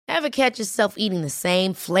Ever catch yourself eating the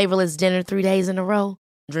same flavorless dinner 3 days in a row?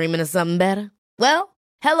 Dreaming of something better? Well,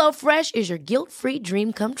 HelloFresh is your guilt-free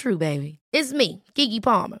dream come true, baby. It's me, Keke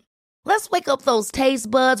Palmer. Let's wake up those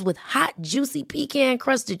taste buds with hot, juicy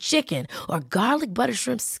pecan-crusted chicken or garlic butter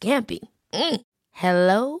shrimp scampi.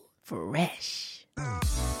 Hello Fresh.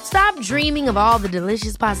 Stop dreaming of all the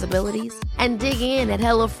delicious possibilities and dig in at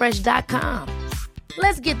HelloFresh.com.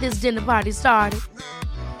 Let's get this dinner party started.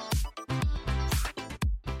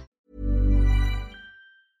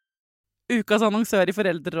 Ukas annonsør i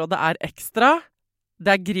Foreldrerådet Ekstra.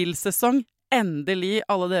 Det grillsesong. Endelig,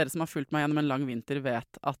 alle dere som har fulgt meg gjennom en lang vinter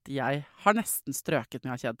vet at jeg har nesten strøket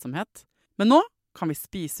med av kjedsomhet. Men nå kan vi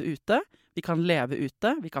spise ute, vi kan leve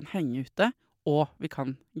ute, vi kan henge ute, og vi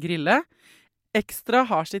kan grille. Ekstra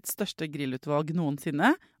har sitt største grillutvalg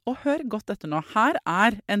noensinne, og hør godt etter nå. Her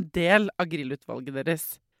en del av grillutvalget deres.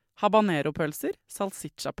 Habanero-pølser,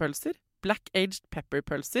 salsiccia-pølser, black-aged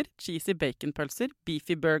pepper-pølser, cheesy bacon-pølser,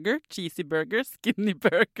 beefy burger, cheesy burger, skinny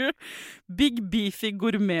burger, big beefy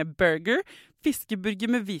gourmet-burger,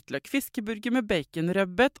 fiskeburger med hvitløk, fiskeburger med bacon,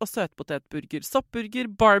 rødbet og søtpotetburger,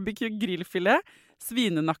 soppburger, barbecue, grillfilet,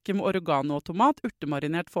 svinenakke med oregano og tomat,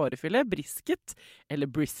 urtemarinert fårefilet, brisket, eller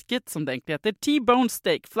brisket som det egentlig heter, T-bone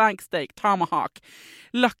steak, flank steak, tomahawk,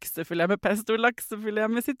 laksefilet med pesto, laksefilet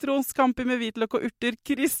med sitron, scampi med hvitløk og urter,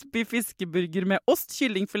 crispy fiskeburger med ost,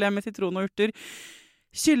 kyllingfilet med sitron og urter,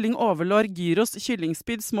 kylling overlår, gyros,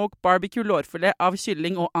 kyllingspyd, smoke, barbecue, lårfilet av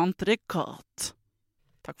kylling og entrecôte.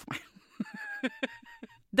 Takk for meg.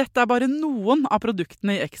 Dette bare noen av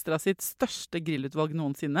produktene i Ekstra sitt største grillutvalg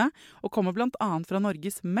noensinne, og kommer blant annet fra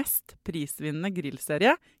Norges mest prisvinnende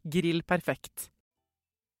grillserie, Grill Perfekt.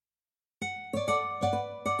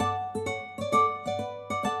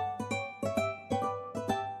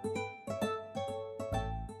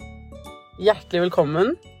 Hjertelig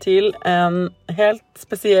velkommen til en helt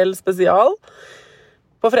spesiell spesial.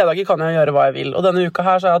 På fredager kan jeg gjøre hva jeg vil, og denne uka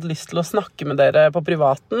her så har jeg hatt lyst til å snakke med dere på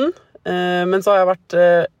privaten, men så har jeg vært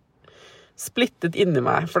splittet inni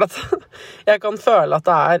meg, for at jeg kan føle at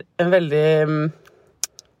det en veldig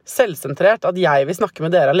selvsentrert at jeg vil snakke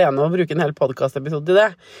med dere alene og bruke en hel podcast-episode til det.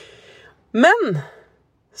 Men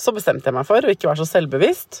så bestemte jeg meg for å ikke være så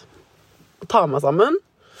selvbevisst, og ta meg sammen.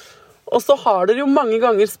 Og så har dere jo mange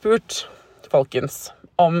ganger spurt, folkens,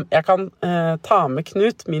 om jeg kan ta med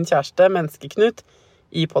Knut, min kjæreste, menneske-Knut,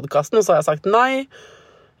 i podcasten, og så har jeg sagt nei,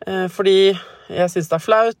 fordi jeg synes det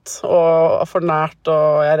flaut og for nært,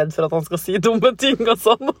 og jeg redd for at han skal si dumme ting og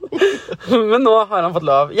sånn. Men nå har han fått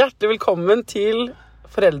lov. Hjertelig velkommen til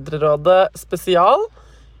Foreldrerådet spesial,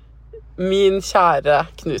 min kjære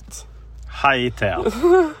Knut. Hei, Thea.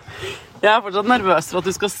 Jeg fortsatt nervøs for at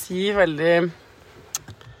du skal si veldig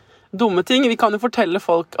dumme ting. Vi kan jo fortelle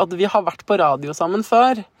folk at vi har vært på radio sammen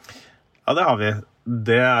før. Ja, det har vi.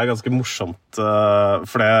 Det ganske morsomt,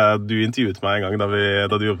 for du intervjuet meg en gang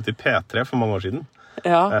da du jobbet i P3 for mange år siden.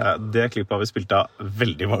 Ja. Det klippet har vi spilt av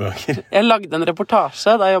veldig mange ganger. Jeg lagde en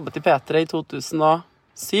reportasje da jeg jobbet i P3 i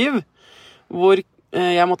 2007, hvor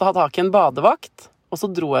jeg måtte ha tak i en badevakt, og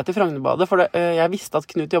så dro jeg til Frognerbadet, for jeg visste at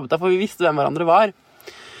Knut jobbet der, for vi visste hvem hverandre var.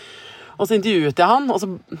 Og så intervjuet jeg han, og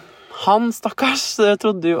så han, stakkars,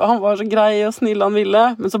 trodde jo han var så grei og snill han ville,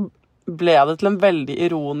 men så ble det til en veldig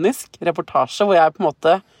ironisk reportasje, hvor jeg på en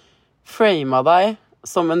måte framet deg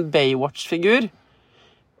som en Baywatch-figur.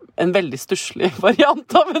 En veldig stusslig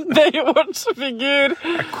variant av en Baywatch-figur.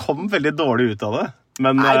 Jeg kom veldig dårlig ut av det.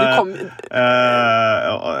 Men, nei,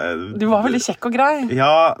 du var veldig kjekk og grei.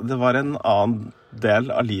 Ja, det var en annen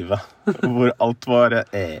del av livet, hvor alt var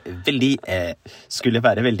skulle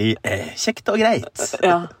være veldig kjekt og greit.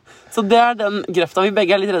 Ja, så det den grøfta vi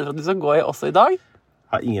begge litt redde for at du skal gå i også i dag.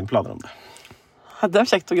 Jeg har ingen planer om det. Det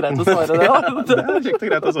kjekt og greit å svare det. Ja, det kjekt og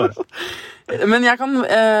greit å svare. Men jeg kan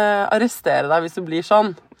arrestere deg hvis det blir sånn.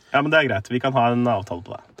 Ja, men det greit. Vi kan ha en avtale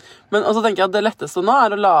på det. Men også tenker jeg at det letteste nå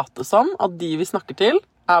å late som at de vi snakker til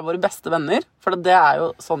våre beste venner. For det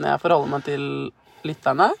jo sånn jeg forholder meg til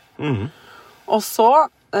lytterne. Mhm. Og så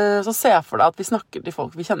ser jeg for deg at vi snakker til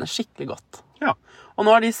folk vi kjenner skikkelig godt. Ja. Og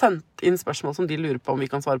nå har de sendt inn spørsmål som de lurer på om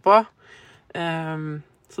vi kan svare på.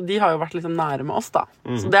 Så de har jo vært liksom nære med oss da.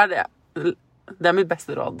 Så det det. Det mitt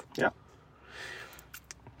beste råd. Ja.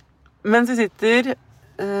 Mens vi sitter...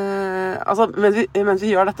 mens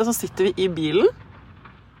vi gjør dette, så sitter vi i bilen.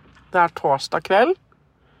 Det torsdag kveld.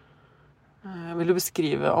 Vil du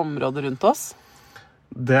beskrive området rundt oss?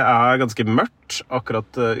 Det ganske mørkt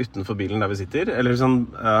akkurat utenfor bilen der vi sitter. Eller sånn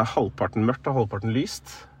halvparten mørkt og halvparten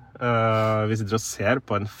lyst. Vi sitter og ser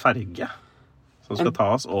på en ferge som skal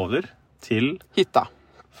ta oss over til hytta.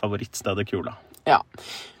 Favorittstedet Kula. Ja,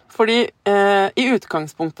 fordi i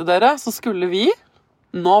utgangspunktet dere så skulle vi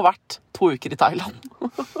nå vært 2 uker i Thailand.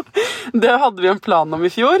 Det hadde vi en plan om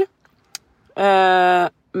i fjor.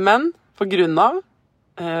 Men på grunn av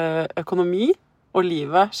økonomi og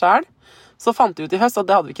livet selv, så fant vi ut i høst at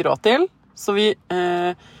det hadde vi ikke råd til. Så vi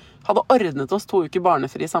hadde ordnet oss 2 uker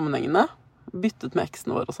barnefri sammenhengende, byttet med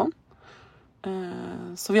eksen vår og sånn.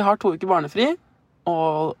 Så vi har 2 uker barnefri,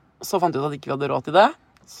 og så fant vi ut at ikke vi hadde råd til det.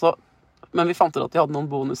 Men vi fant ut at vi hadde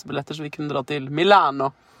noen bonusbilletter, så vi kunne dra til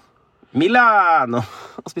Milano.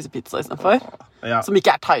 Og spise pizza i stedet for. Ja. Som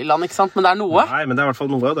ikke er Thailand, ikke sant? Men det er noe. Nei, men det er i hvert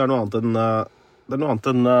fall noe. Det er noe annet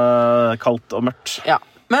enn kaldt og mørkt. Ja,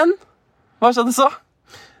 men hva skjedde så?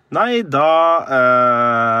 Nei, da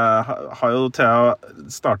har jo Thea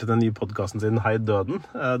startet den nye podcasten sin Hei Døden.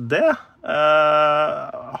 Det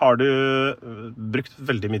har du brukt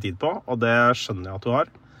veldig mye tid på, og det skjønner jeg at du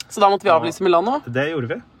har. Så da måtte vi avlyse Milano. Det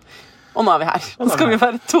gjorde vi. Og nå er vi her. Nå skal vi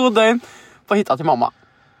være 2 døgn på hytta til mamma.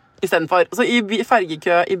 I stedet for. Så i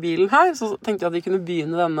fergekø i bilen her, så tenkte jeg at vi kunne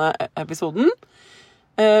begynne denne episoden.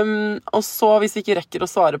 Og så, hvis vi ikke rekker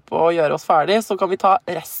å svare på å gjøre oss ferdig, så kan vi ta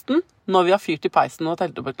resten når vi har fyrt i peisen og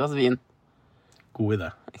telt opp et glass vin. God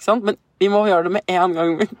idé. Ikke sant? Men vi må gjøre det med en gang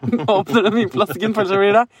vi åpner den vinflasken, for så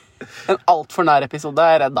blir det en alt for nær episode,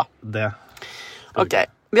 jeg er redd da. Det. Ok,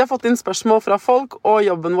 vi har fått inn spørsmål fra folk, og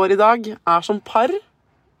jobben vår i dag er som par.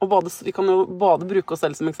 Og vi kan jo både bruke oss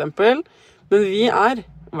selv som eksempel, men vi er,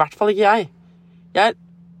 i hvert fall ikke jeg er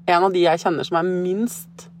en av de jeg kjenner som er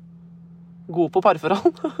minst god på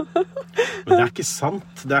parforhold. Men det er ikke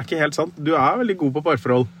sant. Det er ikke helt sant. Du er veldig god på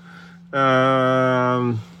parforhold. Jeg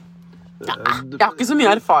har ikke så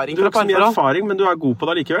mye erfaring Du har fra ikke så mye parforhold. erfaring, men du er god på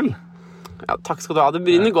det likevel. Ja, takk skal du ha, det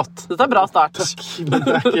begynner godt. Dette er bra start. Men det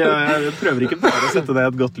er ikke, jeg prøver ikke bare å sette det i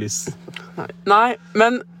et godt lys. Nei,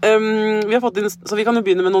 men vi har fått inn, så vi kan jo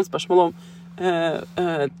begynne med noen spørsmål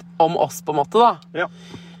om oss på en måte da. Ja.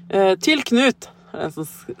 Til Knut, en som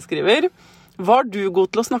skriver: var du god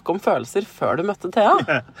til å snakke om følelser før du møtte Thea?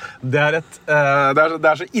 Det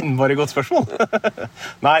er så innmari godt spørsmål.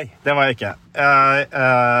 Nei, det var jeg ikke. Jeg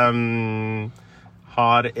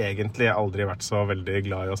har egentlig aldri vært så veldig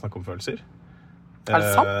glad i å snakke om følelser. Er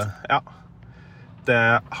det sant? Ja. Det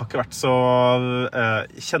har ikke vært så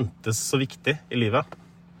kjentes så viktig i livet.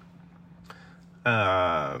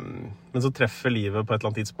 Men så treffer livet på et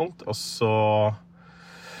eller annet tidspunkt, og så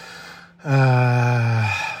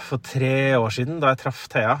for 3 år siden, da jeg traff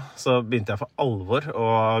Thea, så begynte jeg for alvor å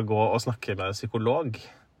gå og snakke med psykolog.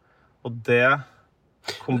 Og det,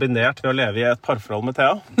 kombinert med å leve i et parforhold med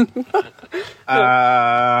Thea,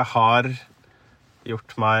 har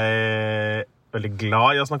gjort meg veldig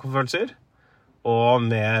glad i å snakke om følelser, og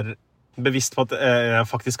mer bevisst på at jeg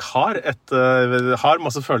faktisk har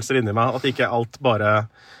masse følelser inni meg, at ikke alt bare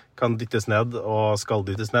kan dyttes ned og skal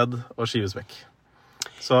dyttes ned og skives vekk.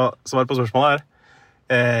 Så svaret på spørsmålet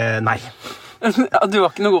nei. Du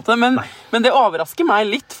var ikke noe god på det, men det overrasker meg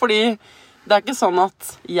litt, fordi det er ikke sånn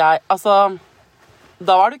at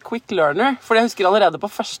da var du quick learner, fordi jeg husker allerede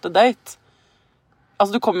på første date.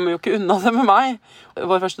 Altså, du kommer jo ikke unna det med meg.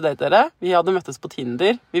 Vår første date, vi hadde møttes på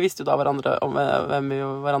Tinder. Vi visste jo da hvem vi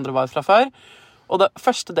hverandre var fra før. Og den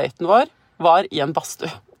første daten vår var i en badstue.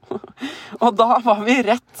 Og da var vi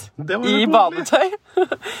rett i badetøy.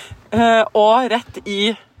 Og rett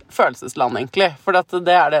i følelsesland, egentlig. For det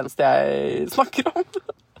er det eneste jeg snakker om.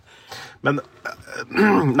 Men,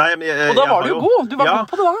 nei, og da var du jo god. Du var god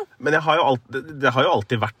på det da. Men det har jo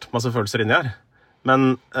alltid vært masse følelser inni her. Men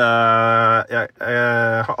jeg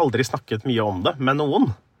har aldri snakket mye om det med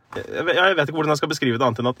noen. Jeg vet ikke hvordan jeg skal beskrive det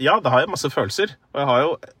annet enn at ja, det har jeg masse følelser. Og jeg har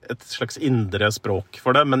jo et slags indre språk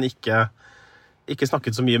for det, men ikke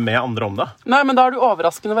snakket så mye med andre om det. Nei, men da er du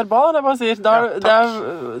overraskende verbal, det jeg bare sier. Da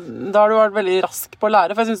har du vært veldig rask på å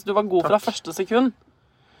lære, for jeg synes du var god fra første sekund.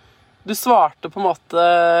 Du svarte på en måte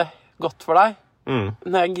godt for deg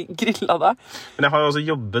når jeg grillet deg. Men jeg har jo også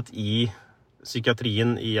jobbet i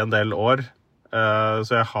psykiatrien i en del år,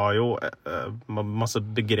 så jeg har jo masse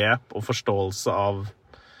begrep og forståelse av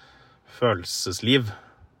følelsesliv.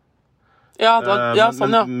 Ja,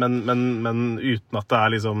 sånn, ja. Men uten at det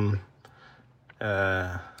er liksom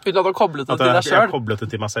uten at du har koblet det til deg selv. Jeg har koblet det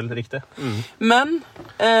til meg selv, riktig. Men,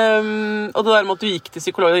 og det der med at du gikk til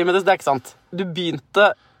psykolog, det er ikke sant. Du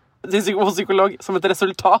begynte til psykolog som et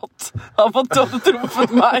resultat av at du hadde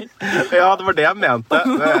truffet meg. Ja, det var det jeg mente.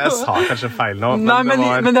 Jeg sa kanskje feil nå. Men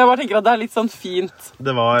jeg bare tenker at det er litt sånn fint.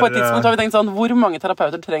 På et tidspunkt har vi tenkt sånn, hvor mange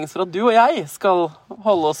terapeuter trengs for at du og jeg skal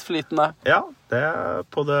holde oss flytende? Ja,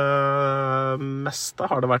 på det meste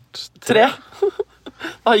har det vært 3.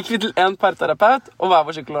 Da gikk vi til en parterapeut og hver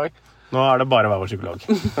vår psykolog. Nå det bare hver vår psykolog.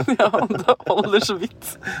 Ja, det holder så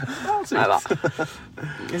vidt. Neida.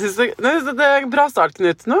 Jeg synes det bra start,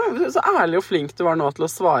 Knut. Nå, så ærlig og flink du var nå til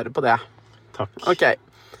å svare på det. Takk. Ok.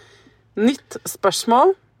 Nytt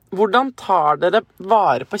spørsmål. Hvordan tar dere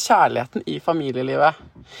vare på kjærligheten i familielivet?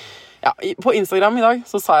 Ja, på Instagram i dag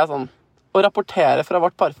så sa jeg sånn, å rapportere fra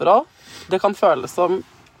vårt parforhold, det kan føles som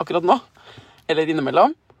akkurat nå, eller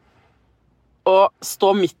innimellom, å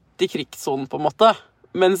stå midt i krigssonen på en måte,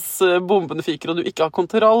 mens bombene fyker og du ikke har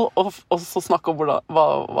kontroll, og så snakke om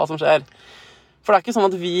hva som skjer. For det ikke sånn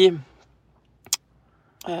at vi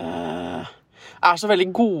så veldig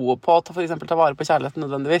gode på å for eksempel ta vare på kjærligheten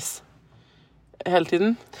nødvendigvis. Hele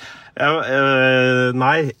tiden. Ja,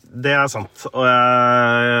 nei, det sant. Og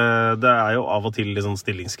det jo av og til litt sånn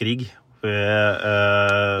stillingskrig. Vi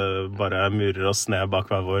bare murer oss ned bak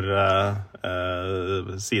hver vår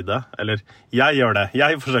side. Eller, jeg gjør det.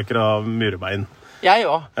 Jeg forsøker å mure meg inn. Jeg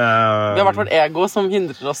også. Vi har hvert vårt ego som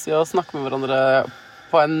hindrer oss i å snakke med hverandre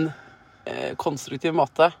på en konstruktiv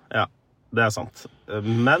måte. Ja, det sant.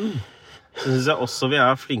 Men så synes jeg også vi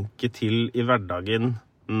flinke til i hverdagen,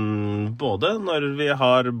 både når vi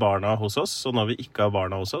har barna hos oss, og når vi ikke har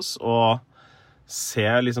barna hos oss, og se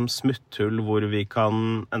liksom smutthull hvor vi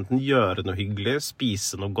kan enten gjøre noe hyggelig,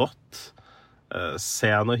 spise noe godt,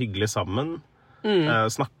 se noe hyggelig sammen,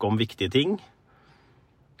 snakke om viktige ting,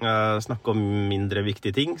 snakke om mindre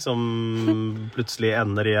viktige ting som plutselig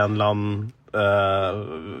ender i en eller annen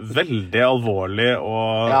veldig alvorlig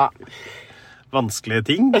og vanskelige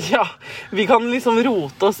ting. Ja, vi kan liksom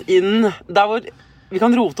rote oss inn der hvor vi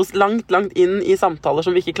kan rote oss langt inn i samtaler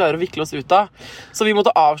som vi ikke klarer å vikle oss ut av. Så vi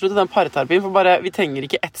måtte avslutte den parterapien, for vi trenger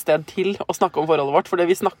ikke ett sted til å snakke om forholdet vårt, fordi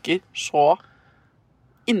vi snakker så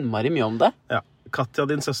innmari mye om det. Ja. Katja,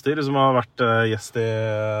 din søster, som har vært gjest i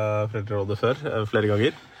Foreldrerådet før, flere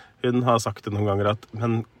ganger, hun har sagt det noen ganger at,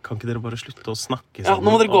 men kan ikke dere bare slutte å snakke sammen? Ja, nå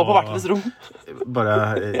må dere gå på hvert deres rom.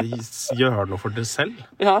 Bare gjøre noe for dere selv.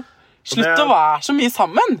 Ja. Slutt å være så mye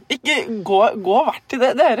sammen. Ikke gå hvert til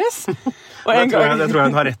deres. Det tror jeg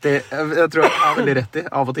hun har rett i. Jeg tror hun veldig rett i,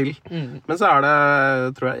 av og til. Men så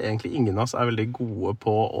tror jeg egentlig ingen av oss veldig gode på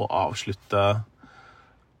å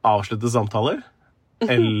avslutte samtaler.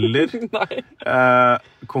 Eller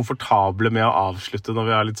komfortable med å avslutte når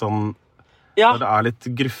vi litt sånn, når det litt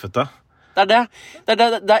gruffete. Det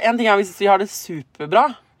en ting hvis vi har det superbra,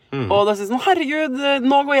 og da sier sånn, herregud,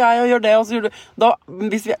 nå går jeg og gjør det, og så gjør du da,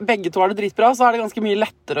 hvis vi begge to har det dritbra, så det ganske mye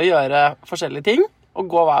lettere å gjøre forskjellige ting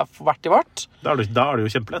og gå hvert i vart. Da det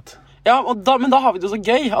jo kjempelett. Ja, men da har vi det jo så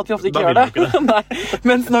gøy at vi ofte ikke gjør det. Nei.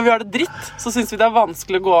 Mens når vi har det dritt, så synes vi det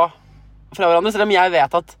vanskelig å gå fra hverandre, selv om jeg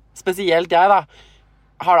vet at spesielt jeg da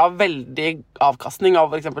har da veldig avkastning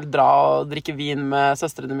av for eksempel dra og drikke vin med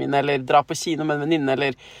søstrene mine, eller dra på kino med en venninne,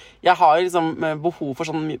 eller jeg har liksom behov for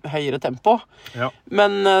sånn høyere tempo. Ja.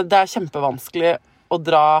 Men det kjempevanskelig å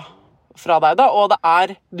dra fra deg da, og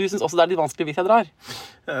du synes også det litt vanskelig hvis jeg drar?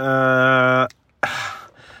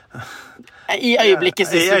 I øyeblikket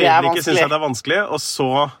synes jeg det vanskelig. I øyeblikket synes jeg det vanskelig, og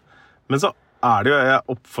så, men så det jo, jeg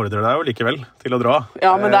oppfordrer deg jo likevel til å dra.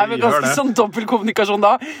 Ja, men det vel ganske sånn dobbeltkommunikasjon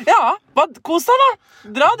da. Ja, kos deg da.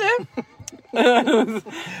 Dra du.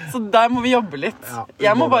 Så der må vi jobbe litt. Ja,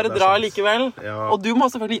 jeg må bare dra likevel. Ja. Og du må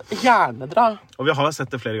selvfølgelig gjerne dra. Og vi har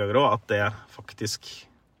sett det flere ganger også, at det faktisk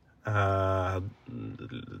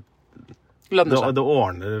det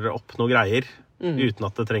ordner opp noen greier, uten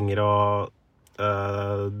at det trenger å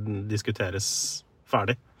diskuteres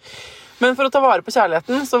ferdig. Men for å ta vare på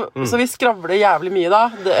kjærligheten, så vi skravler jævlig mye da.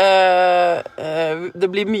 Det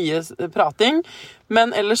blir mye prating,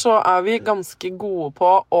 men ellers så vi ganske gode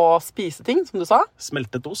på å spise ting, som du sa.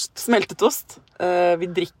 Smeltet ost. Vi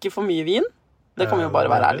drikker for mye vin. Det kan vi jo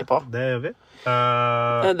bare være ærlige på. Det gjør vi.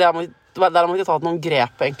 Der må vi ta noen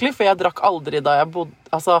grep, egentlig, for jeg drakk aldri da jeg bodde,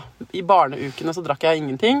 altså i barneukene så drakk jeg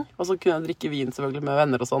ingenting, og så kunne jeg drikke vin selvfølgelig med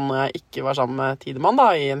venner og sånn, når jeg ikke var sammen med tidemann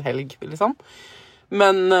da, i en helg, liksom.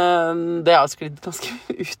 Men det har sklidd ganske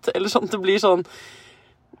ut, eller sånn, det blir sånn,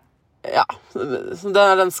 ja, det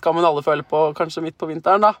den skammen alle føler på, kanskje midt på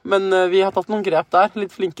vinteren da, men vi har tatt noen grep der,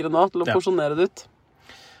 litt flinkere nå til å porsjonere det ut.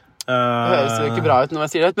 Det høres jo ikke bra ut når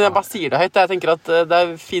jeg sier det høyt, men jeg bare sier det høyt. Jeg tenker at det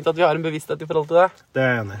fint at vi har en bevissthet i forhold til det. Det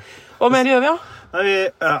jeg enig i. Hva mer gjør vi, ja? Vi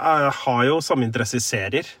har jo samme interesse i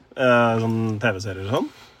serier, sånn TV-serier og sånn.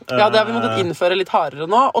 Ja, det har vi måttet innføre litt hardere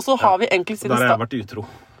nå, og så har vi egentlig siden der har jeg vært utro.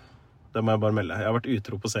 Det må jeg bare melde. Jeg har vært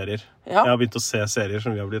utro på serier. Ja. Jeg har begynt å se serier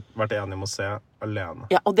som vi har vært enige om å se alene.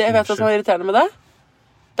 Ja, og det vet du som er irriterende med det?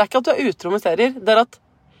 Det ikke at du utro med serier, det at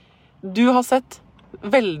du har sett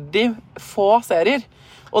veldig få serier.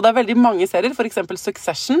 Og det veldig mange serier, for eksempel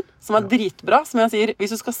Succession, som dritbra, som jeg sier,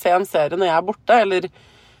 hvis du skal se en serie når jeg borte, eller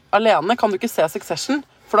alene kan du ikke se Succession,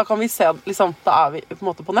 for da kan vi se, liksom, da er vi på en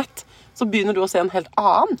måte på nett. Så begynner du å se en helt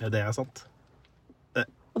annen. Ja, det er sant.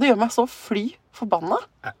 Og det gjør meg så fly forbanna.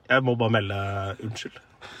 Jeg må bare melde unnskyld.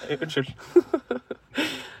 Unnskyld.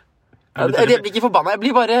 Jeg blir ikke forbanna. Jeg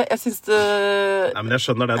blir bare, jeg synes det... Nei, men jeg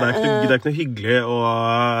skjønner det. Det er ikke noe hyggelig å...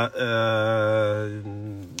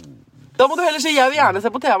 Da må du heller si, jeg vil gjerne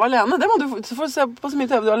se på TV alene. Det må du få se på så mye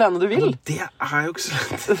TV du alene du vil. Men det er jo ikke så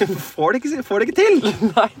lett. Får det ikke til.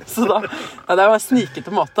 Nei, så da... Nei, det er jo en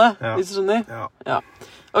snikete måte, hvis du skjønner. Ja.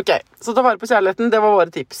 Ok, så ta vare på kjærligheten. Det var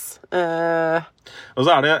våre tips. Og så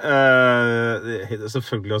er det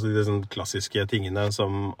selvfølgelig også de sånne klassiske tingene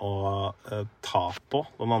som å ta på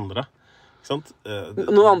noen andre. Ikke sant?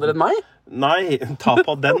 Noen andre enn meg? Nei, ta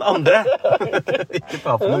på den andre. Ikke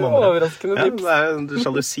ta på noen andre. Overraskende tips.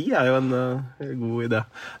 Sjalusi er jo en god idé.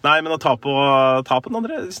 Nei, men å ta på den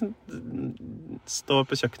andre. Stå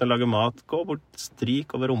på kjøkkenet og lage mat. Gå bort,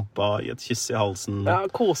 strik over rumpa, gi et kyss i halsen. Ja,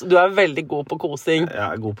 du er veldig god på kosing. Jeg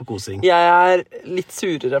er god på kosing. Jeg er litt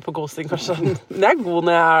surere på kosing, kanskje. Jeg er god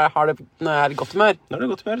når jeg er i godt humør. Når du er i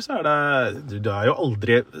godt humør, så er det... Du er jo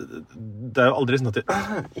aldri... Det er jo aldri sånn at du...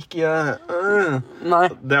 Ikke... Nei.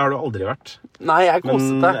 Det har du aldri vært. Nei, jeg er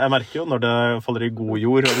kosete. Men jeg merker jo når det faller i god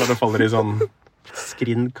jord, og når det faller i sånn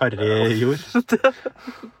skrinn, karrig jord.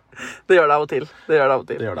 Det gjør det av og til.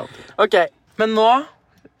 Ok, men nå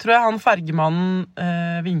tror jeg han fergemannen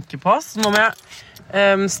vinker på oss. Nå må jeg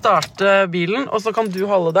starte bilen, og så kan du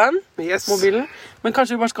holde den, mobilen. Men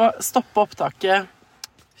kanskje vi bare skal stoppe opptaket,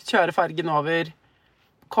 kjøre fergen over,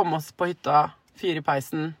 komme oss på hytta, fyre i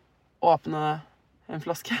peisen, åpne en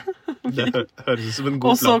flaske. Det høres ut som en god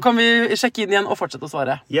plan. Og så kan vi sjekke inn igjen og fortsette å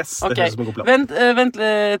svare. Yes, det høres ut som en god plan. Vent,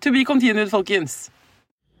 to be continued, folkens.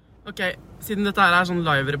 Ok, siden dette her er sånn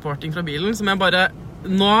live-reporting fra bilen, så må jeg bare...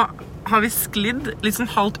 Nå har vi sklidd litt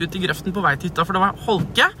sånn halvt ut i grøften på vei til hytta, for det var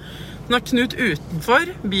holke. Nå er Knut utenfor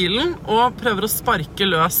bilen og prøver å sparke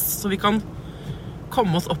løs, så vi kan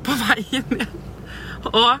komme oss opp på veien igjen.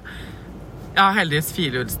 Og jeg har heldigvis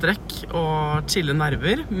 4-hjulstrekk og chille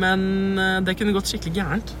nerver, men det kunne gått skikkelig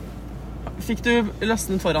gærent. Fikk du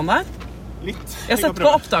løsnet foran der? Litt. Jeg setter på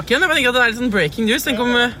opptaket. Jeg tenker at det er litt sånn breaking news. Tenk om...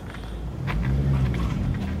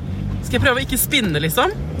 Skal jeg prøve å ikke spinne, liksom?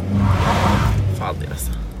 Fader,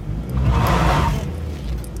 altså.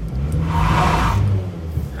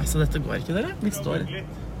 Altså, dette går ikke, dere. Vi står...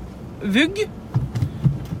 Vugg.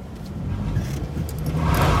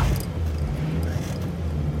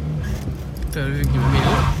 Prøver å vugge med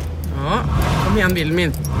bilen. Ja, kom igjen, bilen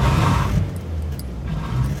min.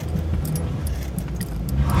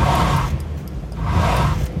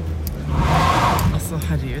 Altså,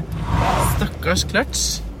 herregud. Stakkars kløtsj.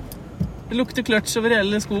 Det lukter kløtsj over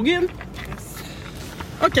hele skogen.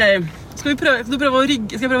 Ok, skal jeg prøve å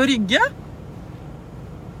rygge?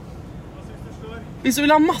 Hvis du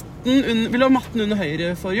vil ha matten under høyre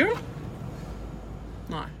forhjul?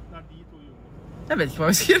 Nei. Jeg vet ikke hva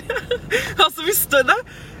vi skal gjøre. Altså, vi står der.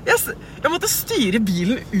 Jeg måtte styre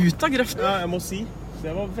bilen ut av grøften. Ja, jeg må si.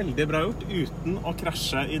 Det var veldig bra gjort, uten å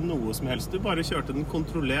krasje i noe som helst. Du bare kjørte den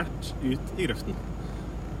kontrollert ut i grøften.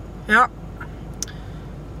 Ja.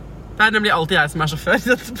 Det er nemlig alltid jeg som er sjåfør.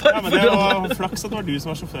 Ja, men det var flaks at det var du som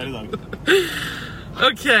var sjåfør i dag.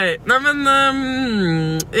 Ok, nei, men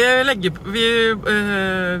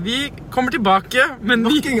vi kommer tilbake med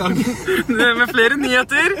flere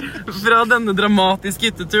nyheter fra denne dramatiske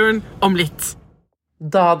hytteturen om litt.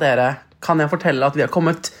 Da, dere, kan jeg fortelle at vi har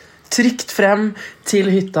kommet trygt frem til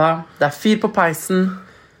hytta. Det er fyr på peisen.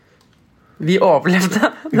 Vi overlevde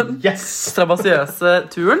den strabasiøse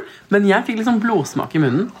turen, men jeg fikk liksom blodsmak i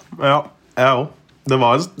munnen. Ja, jeg også. Det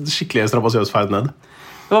var en skikkelig strabasiøs ferd ned.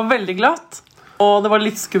 Det var veldig glatt. Og det var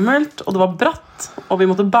litt skummelt, og det var bratt, og vi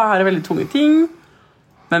måtte bære veldig tunge ting,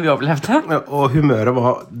 men vi overlevde. Ja, og humøret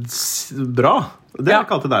var bra. Det er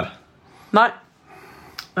ikke alltid der. Nei.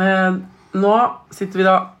 Nå sitter vi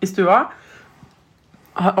da i stua,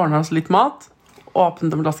 har ordnet oss litt mat,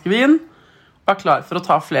 åpnet en flaske vin, og er klar for å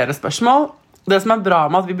ta flere spørsmål. Det som er bra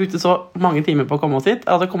med at vi brukte så mange timer på å komme oss hit,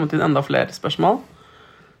 er at det har kommet inn enda flere spørsmål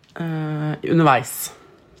underveis.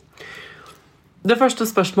 Det første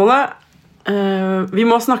spørsmålet... vi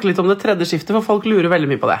må snakke litt om det tredje skiftet, for folk lurer veldig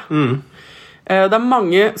mye på det. Det er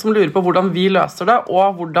mange som lurer på hvordan vi løser det,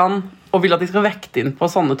 og vil at de skal vekte inn på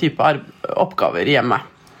sånne type oppgaver i hjemmet.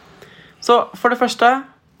 Så for det første,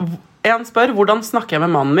 en spør, hvordan snakker jeg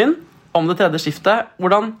med mannen min om det tredje skiftet?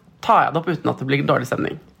 Hvordan tar jeg det opp uten at det blir dårlig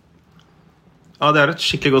stemning? Ja, det er et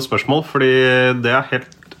skikkelig godt spørsmål, fordi det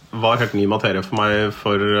var helt ny materie for meg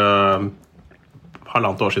for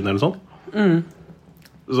 1,5 år siden eller noe sånt.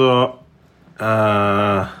 Så...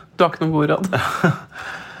 du har ikke noen gode råd?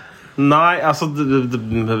 Nei, altså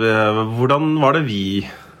hvordan var det vi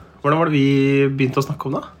begynte å snakke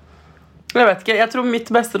om det? Jeg vet ikke, jeg tror mitt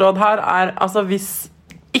beste råd her altså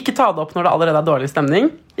ikke ta det opp når det allerede dårlig stemning.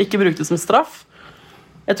 Ikke bruk det som straff.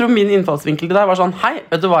 Jeg tror min innfallsvinkel til deg var sånn: hei,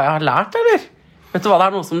 vet du hva jeg har lært, eller? Vet du hva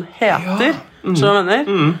det noe som heter? Skjønner du hva jeg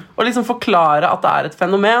mener? Og liksom forklare at det et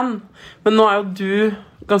fenomen. Men nå jo du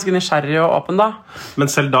ganske nysgjerrig og åpen da. Men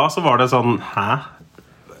selv da så var det sånn: hæ?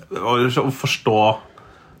 Å forstå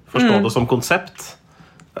det som konsept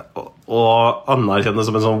og anerkjenne det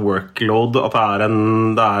som en sånn workload, at det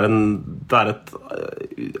er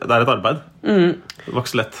et arbeid. Det var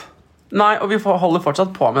ikke så lett. Nei, og vi holder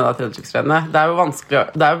fortsatt på med det tredjetrykksredene. Det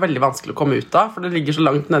jo veldig vanskelig å komme ut av, for det ligger så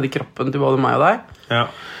langt nede i kroppen til både meg og deg. Ja.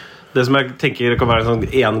 Det som jeg tenker kan være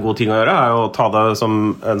en god ting å gjøre, å ta det som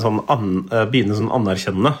begynne sånn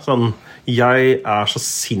anerkjennende. Sånn: jeg så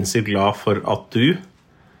sinnssykt glad for at du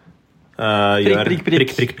gjør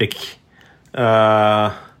prikk.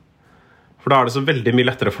 For da det så veldig mye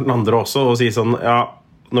lettere for den andre også å si sånn: ja,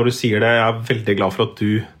 når du sier det, jeg veldig glad for at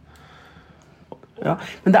du. Ja,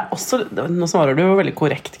 men det også, nå svarer du jo veldig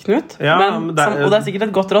korrekt, Knut, ja, og det sikkert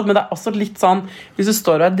et godt råd, men det også litt sånn: hvis du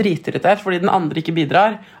står og dritirritert fordi den andre ikke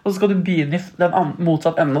bidrar, og så skal du begynne i den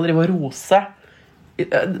motsatt enden og drive og rose,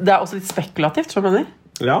 det også litt spekulativt, så mener jeg.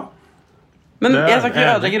 Ja. Men jeg skal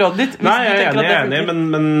ikke ødelegge rådet ditt. Nei, jeg enig,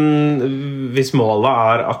 men hvis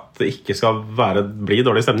målet at det ikke skal bli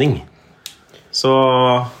dårlig stemning, så...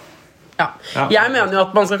 Ja. Jeg mener jo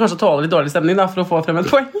at man skal kanskje tåle litt dårlig stemning da, for å få frem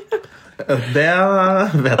et poeng. Det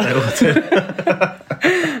vet jeg jo til.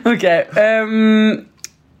 Ok.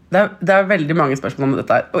 Det veldig mange spørsmål om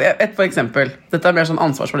dette her. Og et for eksempel, dette mer sånn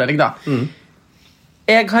ansvarsfordeling da.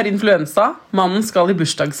 Jeg har influensa, mannen skal i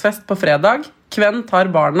bursdagsfest på fredag, Kven tar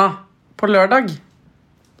barna på lørdag.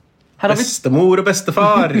 Bestemor og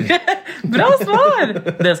bestefar. Bra svar!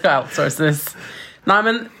 Det skal outsources. Nei,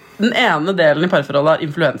 men den ene delen i parforholdet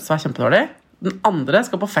influensa kjempedårlig. Den andre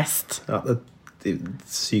skal på fest. Ja,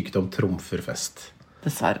 sykdom trumfer fest.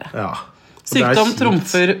 Dessverre. Ja. Sykdom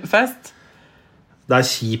trumfer fest. Det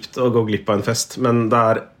kjipt å gå glipp av en fest, men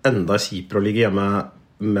det enda kjipere å ligge hjemme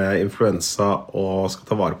med influensa og skal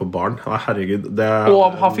ta vare på barn. Herregud,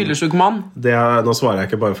 og ha fyllesjuk mann. Nå svarer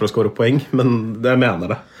jeg ikke bare for å score poeng, men jeg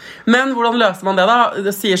mener det. Men hvordan løser man det da?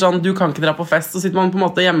 Det sier sånn: du kan ikke dra på fest, så sitter man på en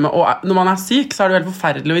måte hjemme, og når man syk, så det jo helt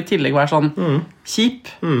forferdelig å i tillegg være sånn kjip.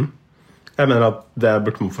 Jeg mener at det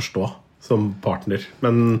burde man forstå som partner,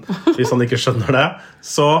 men hvis han ikke skjønner det,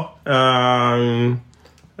 så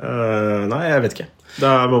nei, jeg vet ikke.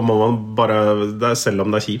 Må man bare, selv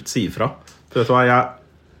om det kjipt, si ifra. For vet du hva, jeg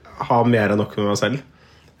har mer enn nok med meg selv.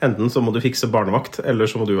 Enten så må du fikse barnevakt, eller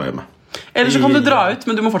så må du være hjemme. Eller så kan du dra ut,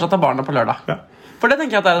 men du må fortsatt ha barna på lørdag. Ja. For det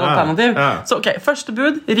tenker jeg at det et alternativ. Ja. Så ok, første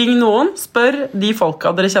bud, ring noen, spør de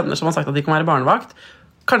folka dere kjenner som har sagt at de kan være barnevakt.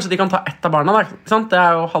 Kanskje de kan ta ett av barna, da, ikke sant? Det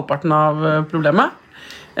jo halvparten av problemet.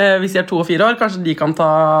 Hvis de 2 og 4 år, kanskje de kan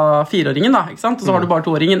ta 4-åringen da, ikke sant? Og så har du bare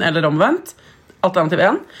 2-åringen, eller omvendt. Alternativ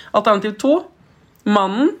 1. Alternativ 2,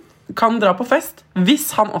 mannen kan dra på fest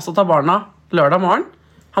hvis han også tar barna lørdag morgen.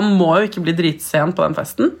 Han må jo ikke bli dritsen på den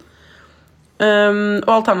festen.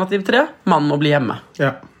 Og alternativ 3, mannen må bli hjemme.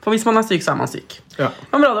 Ja. For hvis man syk, så man syk. Ja.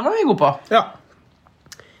 Men bra, det var vi gode på. Ja.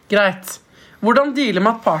 Greit. Hvordan deale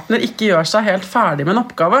med at partner ikke gjør seg helt ferdig med en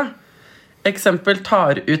oppgave? Eksempel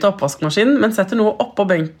tar ut av oppvaskmaskinen, men setter noe oppå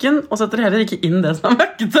benken, og setter heller ikke inn det som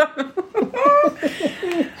møkkete.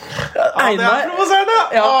 Det provoserende!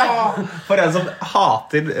 Ja. For en som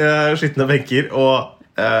hater skitne benker og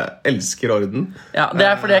elsker orden. Ja, det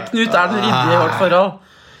fordi Knut den ryddige i vårt forhold.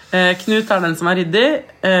 Knut den som ryddig,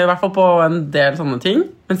 i hvert fall på en del sånne ting,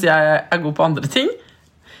 mens jeg god på andre ting.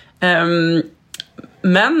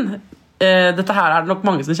 Men dette her det nok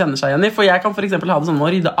mange som kjenner seg igjen i, for jeg kan for eksempel ha det sånn med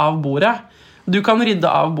å rydde av bordet. Du kan rydde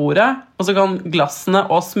av bordet, og så kan glassene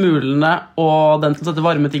og smulene og den som setter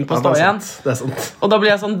varme ting på stå igjen. Det sant. Og da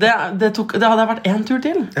blir jeg sånn, det hadde vært en tur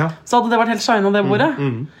til. Ja. Så hadde det vært helt shine av det bordet.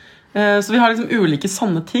 Så vi har liksom ulike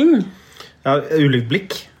sånne ting. Ja, ulikt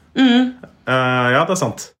blikk. Ja, det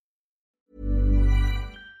sant.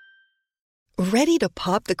 Ready to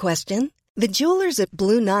pop the question? The jewelers at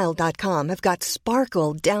BlueNile.com have got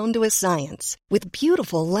sparkle down to a science with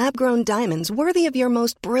beautiful lab-grown diamonds worthy of your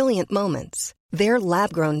most brilliant moments. Their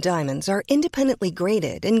lab-grown diamonds are independently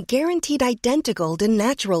graded and guaranteed identical to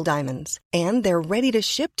natural diamonds, and they're ready to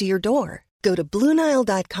ship to your door. Go to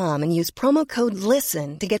BlueNile.com and use promo code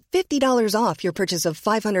LISTEN to get $50 off your purchase of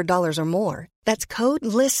 $500 or more. That's code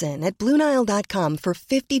LISTEN at BlueNile.com for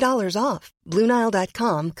 $50 off.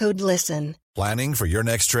 BlueNile.com, code LISTEN. Planning for your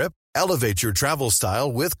next trip? Elevate your travel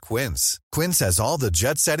style with Quince. Quince has all the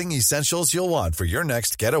jet-setting essentials you'll want for your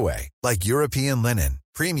next getaway, like European linen,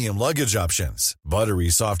 premium luggage options, buttery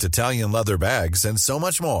soft Italian leather bags, and so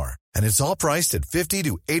much more. And it's all priced at 50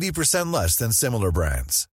 to 80% less than similar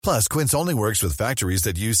brands. Plus, Quince only works with factories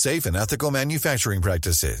that use safe and ethical manufacturing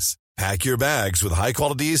practices. Pack your bags with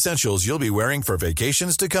high-quality essentials you'll be wearing for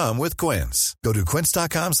vacations to come with Quince. Go to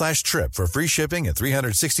quince.com/trip for free shipping and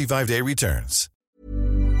 365-day returns.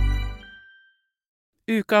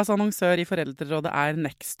 Ukas annonsør I Foreldrerådet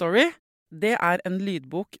Nextory. Det en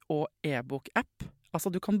lydbok- og e-bok-app. Altså,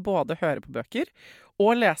 du kan både høre på bøker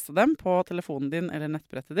og lese dem på telefonen din eller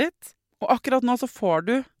nettbrettet ditt. Og akkurat nå så får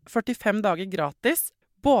du 45 dager gratis,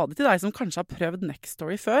 både til deg som kanskje har prøvd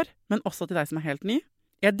Nextory før, men også til deg som helt ny.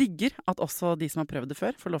 Jeg digger at også de som har prøvd det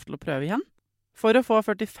før får lov til å prøve igjen. For å få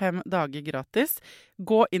 45 dager gratis,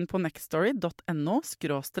 gå inn på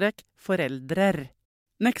nextory.no/foreldrer.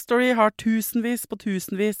 Nextory har tusenvis på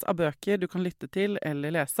tusenvis av bøker du kan lytte til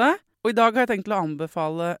eller lese. Og I dag har jeg tenkt å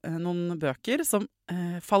anbefale noen bøker som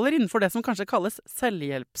faller innenfor det som kanskje kalles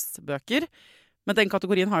selvhjelpsbøker. Men den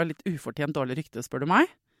kategorien har jo litt ufortjent dårlig rykte, spør du meg.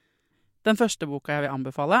 Den første boka jeg vil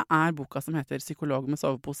anbefale boka som heter Psykolog med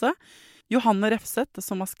sovepose. Johanne Refseth,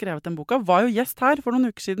 som har skrevet den boka, var jo gjest her for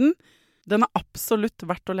noen uker siden. Den absolutt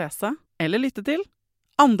verdt å lese eller lytte til.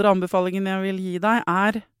 Andre anbefalingen jeg vil gi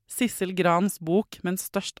deg Sissel Grans bok, men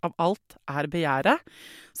størst av alt begjæret,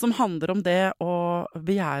 som handler om det å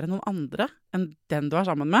begjære noen andre enn den du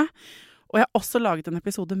sammen med. Og jeg har også laget en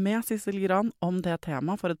episode med Sissel Gran om det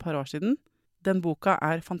temaet for et par år siden. Den boka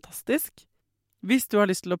fantastisk. Hvis du har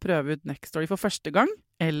lyst til å prøve ut Nextory for første gang,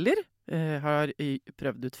 eller har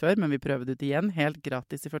prøvd ut før, men vil prøve det ut igjen, helt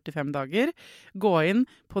gratis I 45 dager, gå inn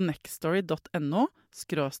på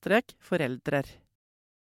nextory.no/foreldrer.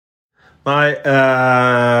 Nei,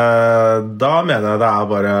 da mener jeg det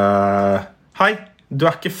bare hei, du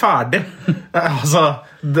ikke ferdig. Altså,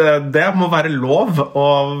 det må være lov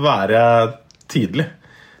å være tydelig.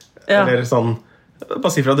 Ja. Eller sånn,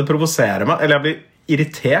 bare si fra at det provoserer meg. Eller jeg blir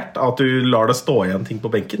irritert av at du lar det stå igjen ting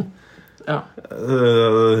på benken. Ja.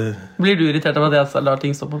 Blir du irritert av at jeg lar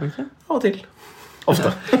ting stå på benken? Av og til. Ofte.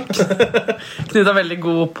 Knut veldig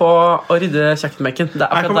god på å rydde kjøkkenbenken.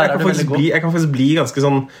 Jeg kan faktisk bli ganske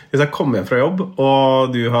sånn, hvis jeg kommer hjem fra jobb,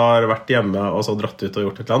 og du har vært hjemme og så dratt ut og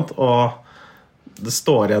gjort et eller annet, og det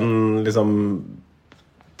står igjen liksom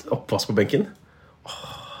oppvask på benken.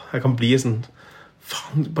 Jeg kan bli sånn,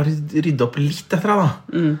 faen, bare rydde opp litt etter deg da.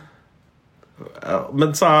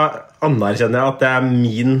 Men så anerkjenner jeg at det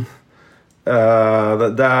min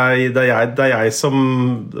det jeg som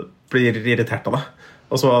blir irritert av det.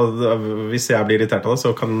 Og så hvis jeg blir irritert av det,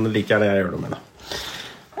 så kan like gjerne jeg gjøre noe med det.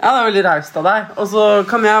 Ja, det veldig raust av deg. Og så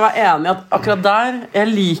kan jeg være enig I at akkurat der, jeg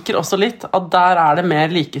liker også litt at der det mer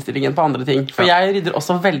likestilling enn på andre ting. For jeg rydder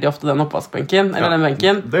også veldig ofte den oppvaskbenken, eller den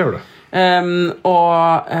benken. Det gjør du. Og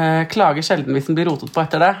klager sjelden hvis den blir rotet på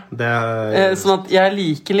etter det. Sånn at jeg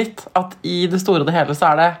liker litt at I det store og det hele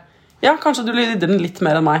så det ja, kanskje du rydder den litt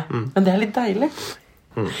mer enn meg, men det litt deilig.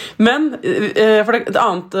 Men for det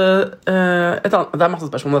masse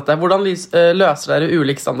spørsmål om dette. Hvordan løser dere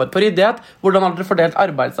ulik standard på ryddighet? Hvordan har dere fordelt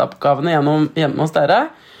arbeidsoppgavene hjemme hos dere?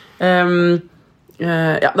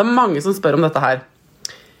 Ja, det mange som spør om dette her.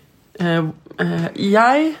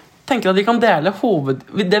 Jeg tenker at vi kan dele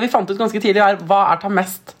det vi fant ut ganske tidlig hva tar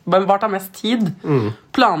mest tid?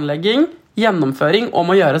 Planlegging, gjennomføring og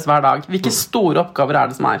må gjøres hver dag. Hvilke store oppgaver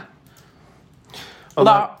det som Og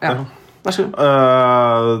da, ja. Vær så god.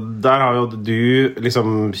 Der har jo du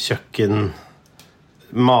liksom kjøkken,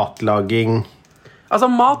 matlaging. Altså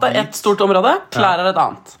mat et stort område, klær et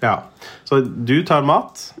annet. Ja, så du tar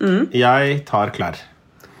mat, jeg tar klær.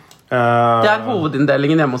 Det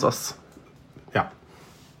hovedinndelingen hjemme hos oss. Ja.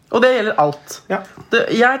 Og det gjelder alt. Ja.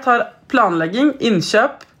 Jeg tar planlegging,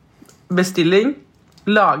 innkjøp, bestilling,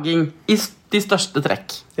 laging I de største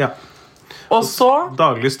trekk. Ja. Og så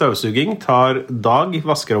daglig støvsuging tar Dag,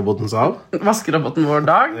 vaskeroboten seg av. Vaskeroboten vår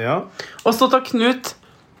Dag. Ja. Og så tar Knut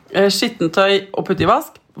skittentøy og putte I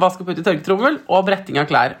vask og putte I tørketrommel og bretting av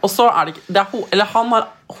klær. Og så det eller han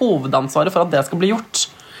har hovedansvaret for at det skal bli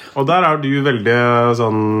gjort. Og der du veldig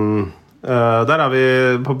sånn der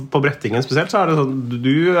vi på brettingen spesielt, så det sånn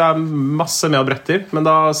du masse med og bretter, men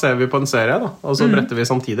da ser vi på en serie da, og så bretter vi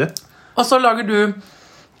samtidig. Og så lager du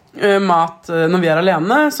mat når vi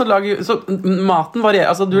alene, så maten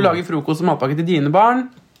varierer, altså du lager frokost og matpakke til dine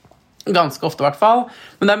barn, ganske ofte I hvert fall,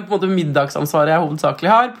 men det på en måte middagsansvaret jeg hovedsakelig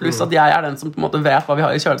har, pluss at jeg den som på en måte vet hva vi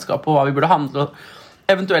har I kjøleskapet og hva vi burde handle og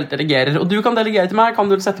eventuelt delegerer, og du kan delegere til meg,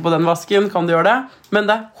 kan du sette på den vasken, kan du gjøre det, men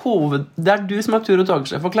det du som tur- og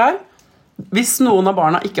togsjef for klær, Hvis noen av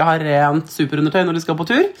barna ikke har rent superundertøy når de skal på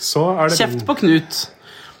tur, Så det kjeft på Knut.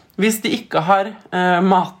 Hvis de ikke har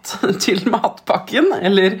mat til matpakken,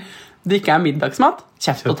 eller det ikke middagsmat,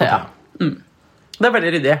 kjeft på Thea. Det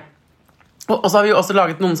veldig ryddig. Og så har vi jo også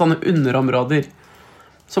laget noen sånne underområder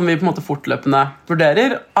som vi på en måte fortløpende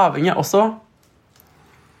vurderer, avhengig også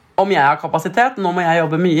om jeg har kapasitet. Nå må jeg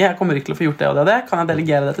jobbe mye, jeg kommer ikke til å få gjort det og det. Kan jeg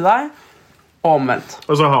delegere det til deg? Og omvendt.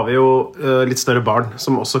 Og så har vi jo litt større barn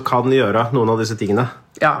som også kan gjøre noen av disse tingene.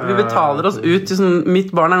 Ja, vi betaler oss ut til sånn,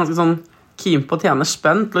 mitt barn ganske sånn keen på å tjene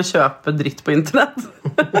spenn til å kjøpe dritt på internett.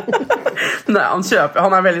 Nei,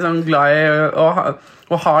 han veldig sånn glad i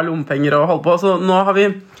å ha lompenger og holde på. Så nå har vi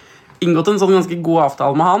inngått en sånn ganske god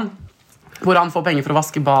avtale med han, hvor han får penger for å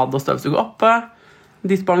vaske bad og støvsuge oppe.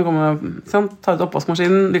 Ditt barn kommer, tar ut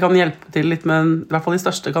oppvaskmaskinen. Vi kan hjelpe til litt, men i hvert fall de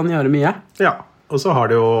største kan gjøre mye. Ja, og så har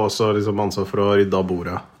de jo også liksom ansvar for å rydde av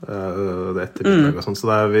bordet etter middag og sånt,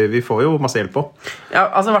 så vi får jo masse hjelp på. Ja,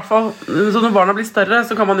 altså i hvert fall, så når barna blir større,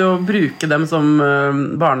 så kan man jo bruke dem som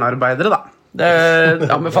barnearbeidere, da. Det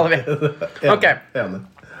anbefaler vi. Ok. Enig.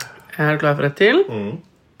 Er du klar for et til?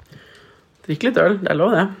 Drikk litt øl, det er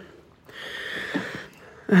lov det.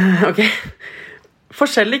 Ok.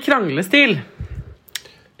 Forskjellig kranglestil.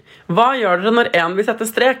 Hva gjør dere når en vil sette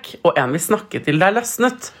strek, og en vil snakke til deg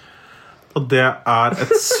løsnet? Og det er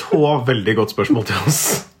et så veldig godt spørsmål til oss.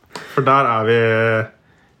 For der er vi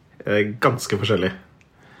ganske forskjellige.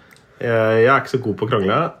 Jeg er ikke så god på å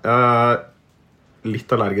krangle. Jeg er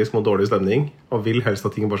litt allergisk mot dårlig stemning, og vil helst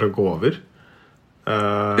at ting bare skal gå over.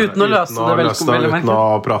 Uten å løse det, uten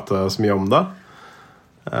å prate så mye om det.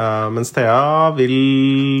 Mens Thea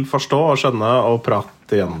vil forstå og skjønne og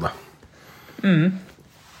prate gjennom det.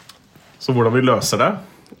 Så hvordan vi løser det?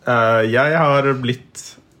 Jeg har blitt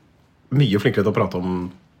mye flinkere til å prate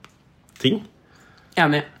om ting.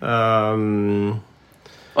 Enig.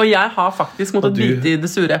 Og jeg har faktisk måttet bite i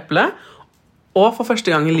det sure eplet, og for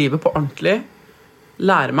første gang i livet på ordentlig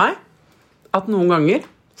lære meg at noen ganger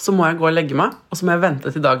så må jeg gå og legge meg, og så må jeg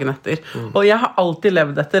vente til dagen etter. Og jeg har alltid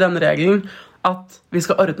levd etter den regelen at vi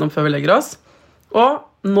skal ordne opp før vi legger oss. Og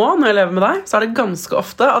nå, når jeg lever med deg, så er det ganske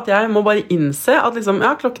ofte at jeg må bare innse at liksom,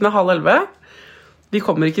 ja, klokken er 10:30, vi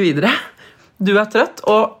kommer ikke videre. Du er trøtt,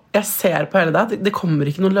 og jeg ser på hele deg, det kommer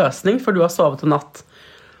ikke noen løsning, for du har sovet en natt.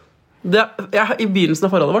 I begynnelsen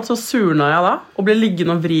av forholdet vårt så surna jeg da, og ble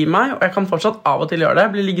liggende og vri meg, og jeg kan fortsatt av og til gjøre det,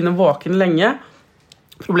 jeg blir liggende våken lenge.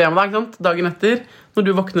 Problemet da, ikke sant? Dagen etter, når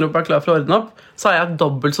du våkner opp og er klar for å ordne opp, så er jeg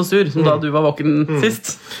dobbelt så sur som da du var våken sist.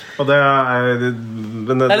 Og det er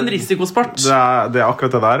en risikosport. Det er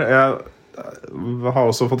akkurat det der. Jeg har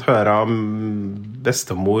også fått høre om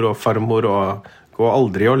bestemor og farmor og gå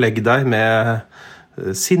aldri og legg deg med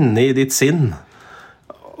sinne i ditt sinn.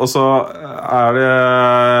 Og så er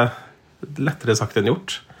det lettere sagt enn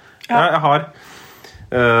gjort. Ja. Jeg har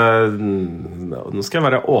nå skal jeg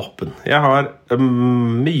være åpen. Jeg har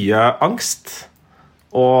mye angst,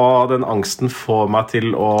 og den angsten får meg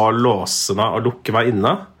til å låse meg og lukke meg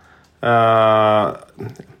inne.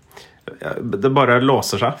 Det bare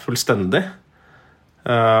låser seg fullstendig.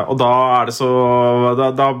 Og da er det så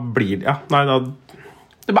da blir det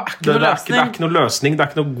det er ikke noe løsning. Det er ikke noe løsning. Det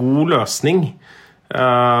er ikke noe god løsning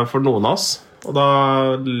for noen av oss. Og da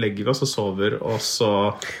legger vi oss og sover, og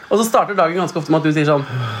så starter dagen ganske ofte med at du sier sånn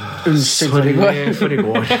unnskyld for i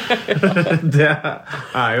går. Det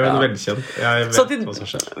er jo en velkjent. Jeg vet hva som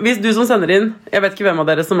skjer. Hvis du som sender inn, jeg vet ikke hvem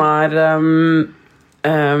av dere som er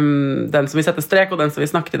den som vil sette strek, og den som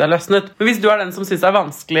vil snakke til deg løsnet, men hvis du er den som synes det er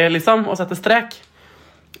vanskelig liksom, å sette strek,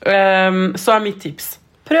 så er mitt tips,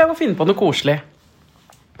 prøv å finne på noe koselig.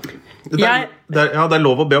 Det er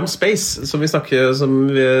lov å be om space, det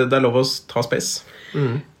er lov å ta space.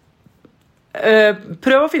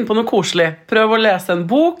 Prøv å finne på noe koselig. Prøv å lese en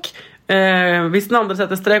bok. Hvis den andre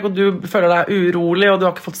setter strek, og du føler deg urolig, og du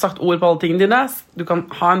har ikke fått sagt ord på alle tingene dine, du kan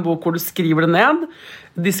ha en bok hvor du skriver det ned.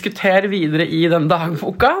 Diskuter videre i den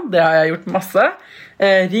dagboka. Det har jeg gjort masse.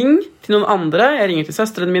 Ring til noen andre. Jeg ringer til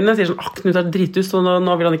søstrene mine, sier sånn, Knut er dritus, og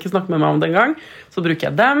nå vil han ikke snakke med meg om det en gang. Så bruker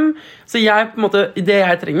jeg dem. Så på en måte, det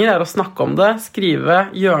jeg trenger er å snakke om det, skrive,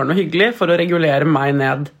 gjøre noe hyggelig for å regulere meg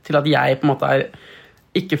ned til at jeg på en måte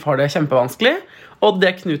ikke får det kjempevanskelig. Og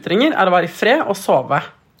det Knut trenger er å være i fred og sove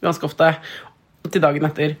ganske ofte til dagen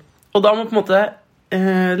etter. Og da må på en måte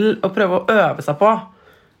å prøve å øve seg på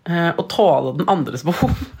å tåle den andres behov.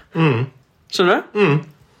 Skjønner du?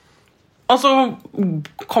 Og så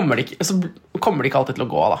kommer det ikke alltid til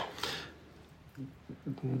å gå, da.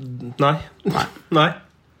 Nei.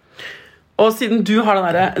 Og siden du har den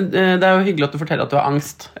der, det jo hyggelig at du forteller at du har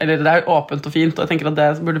angst, eller det jo åpent og fint, og jeg tenker at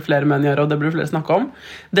det burde flere menn gjøre, og det burde flere snakke om.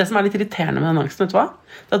 Det som litt irriterende med den angsten, vet du hva?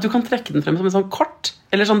 Det at du kan trekke den frem som en sånn kort,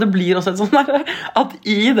 eller sånn, det blir også et sånn der, at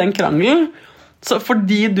i den krangelen, så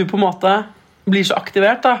fordi du på en måte blir så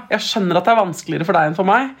aktivert da, jeg skjønner at det vanskeligere for deg enn for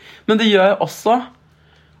meg, men det gjør også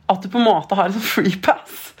at du på en måte har en sånn free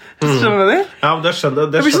pass. Skjønner du? Ja, men det skjønner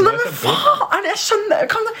jeg sånn, men faen, jeg skjønner,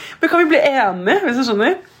 kan vi bli enige, hvis du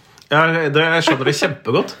skjønner? Ja, jeg skjønner det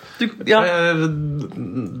kjempegodt. Ja.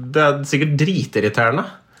 Det sikkert dritirriterende.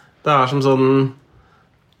 Det som sånn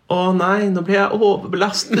å nei, nå blir jeg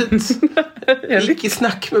overbelastet. Ikke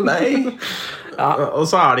snakk med meg. Ja. Og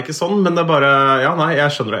så det ikke sånn, men det bare ja, nei,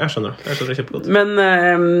 jeg skjønner det kjempegodt. Men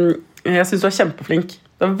jeg synes du kjempeflink.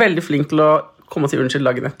 Du veldig flink til å komme og si unnskyld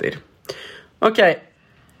dagen etter. Ok.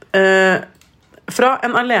 Fra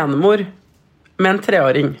en alenemor med en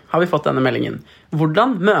 3-åring har vi fått denne meldingen.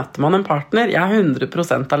 Hvordan møter man en partner? Jeg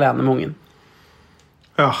 100% alene med ungen.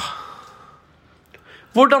 Ja.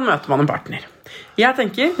 Hvordan møter man en partner? Jeg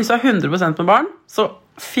tenker, hvis du 100% med barn, så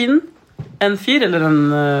finn en fyr eller en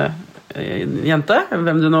jente,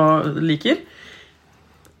 hvem du nå liker.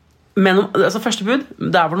 Men altså, første bud,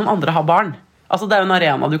 det hvor noen andre har barn. Altså, det jo en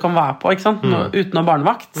arena du kan være på, ikke sant? Uten å ha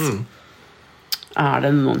barnevakt.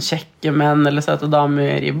 Det noen kjekke menn eller søte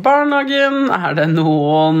damer i barnehagen? Det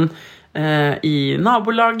noen i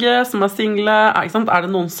nabolaget som single? Ikke sant?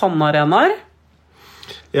 Det noen sånne arenaer?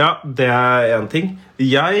 Ja, det en ting.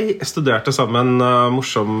 Jeg studerte sammen med en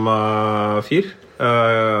morsom fyr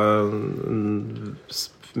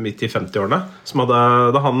midt i 50-årene som hadde,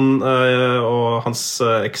 da han og hans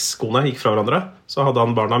ekskone gikk fra hverandre, så hadde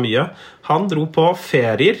han barna mye. Han dro på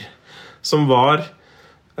ferier som var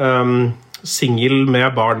single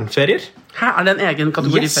med barn-ferier. Hæ, det en egen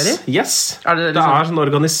kategori ferier? Yes. Det liksom... det sånne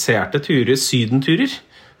organiserte turer, sydenturer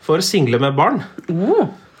for single med barn.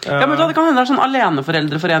 Ja, men det kan hende det sånn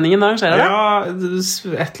aleneforeldreforeningen arrangerer det. Ja,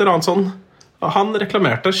 et eller annet sånn. Han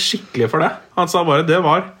reklamerte skikkelig for det. Han sa bare, det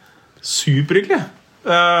var superhyggelig.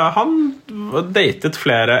 Han datet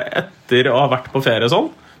flere etter å ha vært på ferie sånn.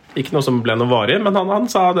 Ikke noe som ble noe varig, men han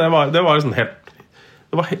sa det var sånn helt,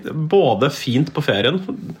 det var både fint på ferien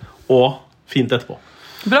og fint etterpå.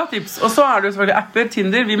 Bra tips. Og så det jo selvfølgelig apper,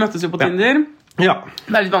 Tinder. Vi møttes jo på Tinder. Ja.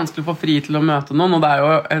 Det litt vanskelig å få fri til å møte noen, og det jo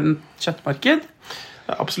en kjøttmarked.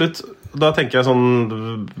 Ja, absolutt. Da tenker jeg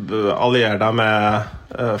sånn, allier deg med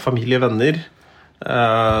familie, venner.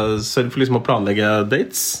 Sørg for liksom å planlegge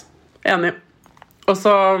dates. Enig. Og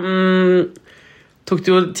så tok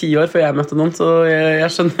det jo 10 år før jeg møtte noen, så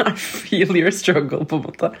jeg skjønner, I feel your struggle på en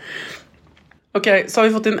måte. Ok, så har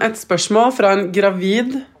vi fått inn et spørsmål fra en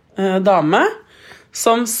gravid dame,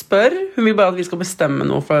 som spør, hun vil bare at vi skal bestemme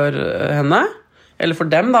noe for henne, eller for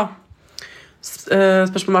dem da.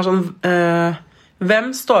 Spørsmålet sånn,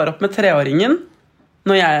 hvem står opp med 3-åringen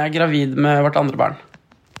når jeg gravid med vårt andre barn?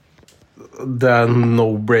 Det en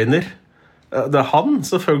no-brainer. Det han,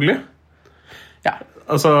 selvfølgelig. Ja.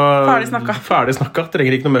 Altså, ferdig snakket.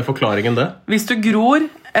 Trenger ikke noe mer forklaring enn det. Hvis du gror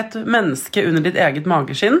et menneske under ditt eget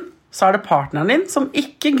mageskinn, så det partneren din som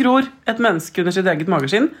ikke gror et menneske under sitt eget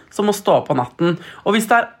mageskinn, som må stå på natten. Og hvis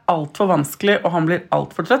det alt for vanskelig, og han blir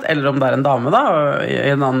alt for trøtt, eller om det en dame da,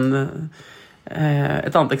 et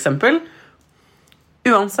annet eksempel,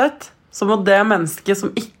 uansett, så må det mennesket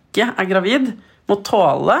som ikke gravid, må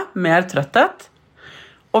tåle mer trøtthet.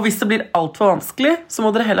 Og hvis det blir alt for vanskelig, så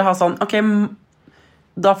må dere heller ha sånn, ok,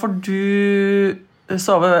 da får du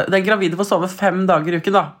sove, den gravide får sove 5 dager i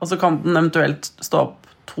uken da, og så kan den eventuelt stå opp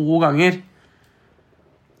 2 ganger.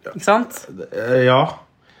 Ikke sant? Ja,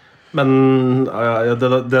 men det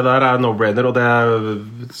der no-brainer, og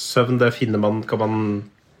søvn, det finner man, kan man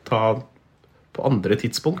ta på andre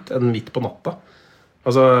tidspunkt enn midt på natta.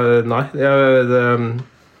 Altså, nei,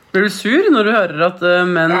 blir du sur når du hører at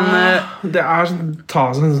menn... Det sånn,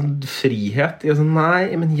 ta sånn frihet. Sånn,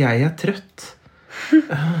 nei, men jeg trøtt.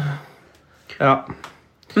 Ja.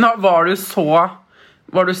 Men var du så...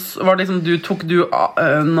 Var det liksom, tok du,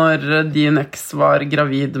 når din eks var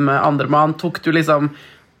gravid med andre mann, tok du liksom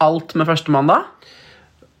alt med første mann da?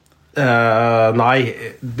 Nei,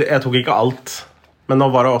 jeg tok ikke alt. Men nå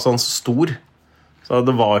var det også så stor. Så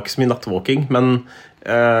det var ikke så mye nattvåking. Men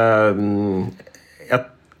jeg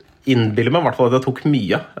innbiller meg i hvert fall at jeg tok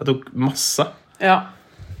mye. Jeg tok masse. Ja,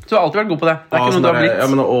 du har alltid vært god på det. Det ikke noe du har blitt.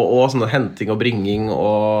 Ja, men, og sånn henting og bringing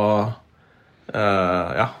og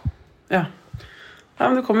ja. Ja. Ja,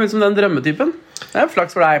 men du kommer ut som den drømmetypen. Det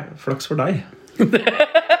flaks for deg. Flaks for deg.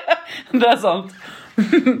 Det sant.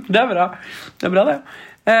 Det bra. Det bra, det.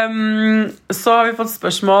 Så har vi fått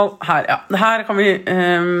spørsmål her. Ja, her kan vi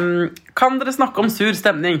kan dere snakke om sur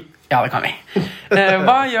stemning? Ja, det kan vi.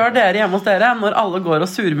 Hva gjør dere hjemme hos dere når alle går og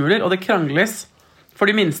surmuler, og det krangles for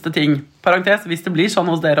de minste ting? Parentes, hvis det blir sånn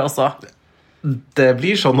hos dere også. Det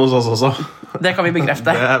blir sånn hos oss også. Det kan vi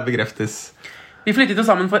bekrefte. Det bekreftes. Vi flyttet jo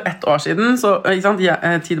sammen for 1 år siden, så, ikke sant?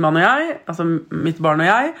 Tidemann og jeg, altså mitt barn og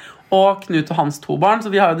jeg, og Knut og hans 2 barn, så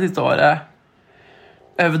vi har jo det siste året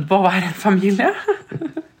øvd på å være en familie.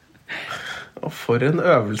 Og for en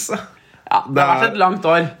øvelse. Ja, det har vært et langt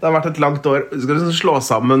år. Det har vært et langt år. Du skal liksom slå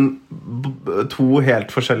sammen 2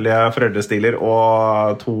 helt forskjellige foreldrestiler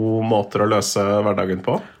og 2 måter å løse hverdagen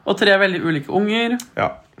på. Og 3 veldig ulike unger.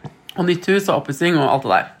 Ja. Og nytt hus og oppussing og alt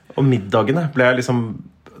det der. Og middagene ble liksom...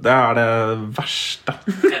 Det er det verste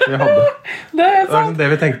vi hadde. Det er sant. Det var det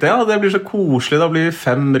vi tenkte, ja, det blir så koselig. Da blir vi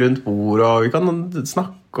 5 rundt bord, og vi kan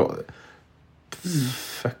snakke og...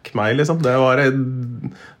 Fuck meg, liksom.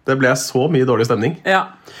 Det ble så mye dårlig stemning. Ja,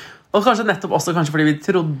 og kanskje nettopp også kanskje fordi vi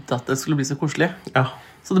trodde at det skulle bli så koselig. Ja.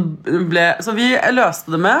 Så vi løste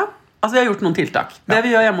det med... Altså, vi har gjort noen tiltak. Ja. Det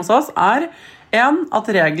vi gjør hjemme hos oss er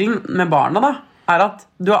at regelen med barna da, er at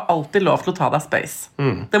du har alltid lov til å ta deg space.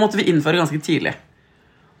 Det måtte vi innføre ganske tidlig.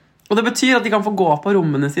 Og det betyr at de kan få gå på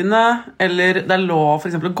rommene sine, eller det er lov for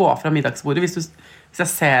eksempel å gå fra middagsbordet hvis jeg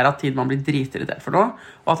ser at Tidemann blir dritirritert for noe,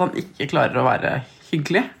 og at han ikke klarer å være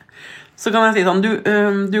hyggelig. Så kan jeg si sånn,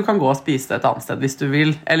 du kan gå og spise et annet sted hvis du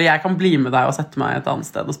vil, eller jeg kan bli med deg og sette meg et annet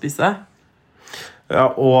sted og spise. Ja,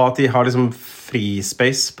 og at de har liksom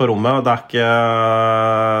free-space på rommet, og det er ikke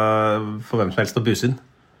for hvem som helst å buse inn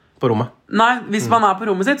på rommet. Nei, hvis man er på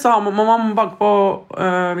rommet sitt, så må man banke på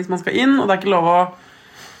hvis man skal inn, og det er ikke lov å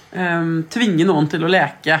tvinge noen til å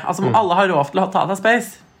leke. Altså alle har råd til å ta seg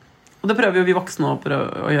space. Og det prøver jo vi voksne å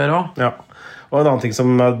gjøre også. Ja. Og en annen ting som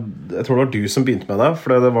jeg tror det var du som begynte med det, for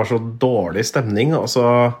det var så dårlig stemning. Så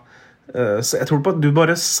jeg tror på at du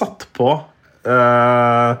bare satt på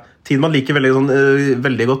Tidemann liker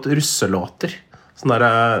veldig godt russelåter. Sånne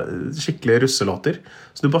der skikkelige russelåter.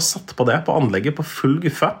 Så du bare satt på det på anlegget på full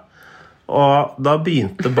guffe. Og da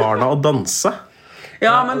begynte barna å danse.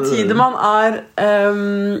 Ja, men Tidemann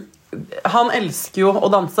han elsker jo å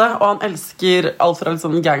danse, og han elsker alt fra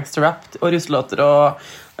liksom gangsterrap og russelåter.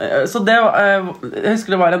 Så jeg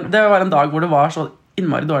husker det var en dag hvor det var så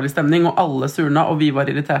innmari dårlig stemning, og alle surna, og vi var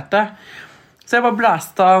irriterte. Så jeg bare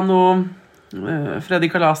blæste av noe Freddy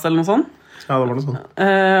Kalas eller noe sånt. Ja, det var noe sånt.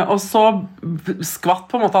 Og så skvatt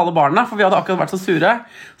på en måte alle barna, for vi hadde akkurat vært så sure.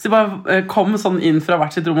 Så de bare kom sånn inn fra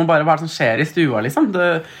hvert sitt rom og bare, hva er det som skjer i stua, liksom? Det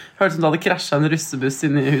hørtes som det hadde krasjet en russebuss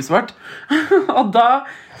inn i huset vårt. Og da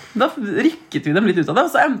rykket vi dem litt ut av det,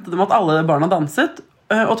 og så endte det med at alle barna danset,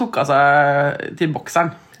 og tok av seg til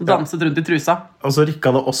bokseren, og danset rundt i trusa. Og så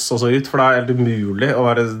rykket det oss også ut, for det er helt umulig å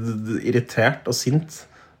være irritert og sint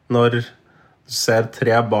når du ser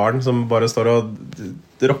 3 barn som bare står og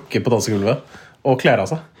rocker på dansegulvet og kler av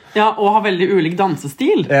seg. Ja, og har veldig ulik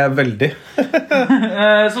dansestil. Veldig.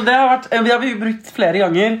 Så det har vi brukt flere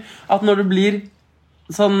ganger, at når det blir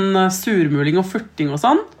sånn surmuling og furting og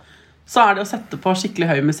sånn, så er det å sette på skikkelig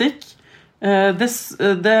høy musikk. Det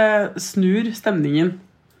snur stemningen.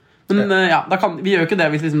 Men vi gjør jo ikke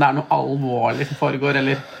det hvis liksom det er noe alvorlig som foregår,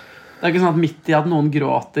 eller... Det er ikke sånn at midt i at noen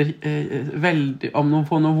gråter veldig om noe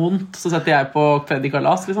på noe vondt, så setter jeg på Freddy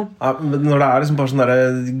Kalas, liksom. Ja, men når det er liksom bare sånn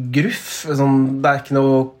der gruff, sånn, det er ikke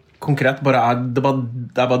noe konkret, det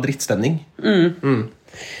er bare drittstemning.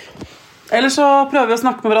 Ellers så prøver vi å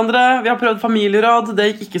snakke med hverandre. Vi har prøvd familieråd, det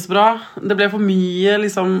gikk ikke så bra. Det ble for mye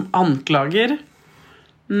liksom anklager.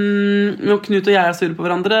 Når Knut og jeg er sur på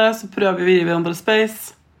hverandre, så prøver vi å gi hverandre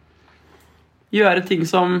space. Gjøre ting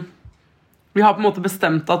som... Vi har på en måte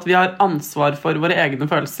bestemt at vi har ansvar for våre egne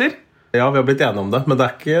følelser. Ja, vi har blitt enige om det, men det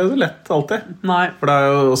er ikke så lett alltid. Nei. For det er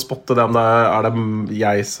jo å spotte det om er det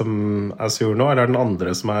jeg som er sur nå, eller er det den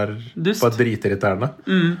andre som er bare dritirriterende.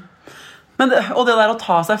 Og det der å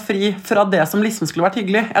ta seg fri fra det som liksom skulle vært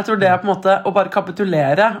hyggelig, jeg tror det er på en måte å bare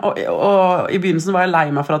kapitulere, og i begynnelsen var jeg lei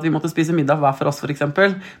meg for at vi måtte spise middag hver for oss, for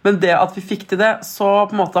eksempel. Men det at vi fikk til det, så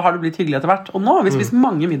på en måte har det blitt hyggelig etter hvert. Og nå har vi spist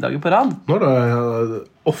mange middager på rad. Nå er det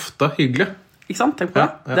ofte hyggelig. Ikke sant? Tenk på det.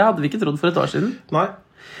 Ja. Det hadde vi ikke trodd for et år siden. Nei.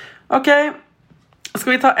 Ok,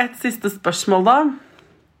 skal vi ta et siste spørsmål da?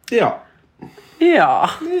 Ja.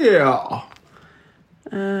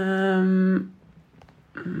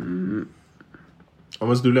 Og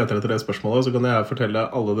mens du leter etter det spørsmålet, så kan jeg fortelle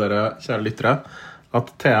alle dere, kjære lyttere, at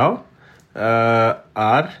Thea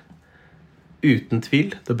er uten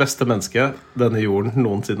tvil det beste mennesket denne jorden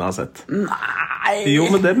noensinne har sett. Nei! Jo,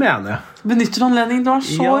 men det mener jeg. Benytter du anledningen? Det var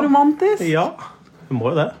så romantisk. Ja, det må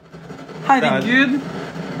jo det. Herregud.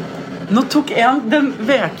 Nå tok den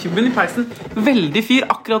vedkubben i peisen veldig fyr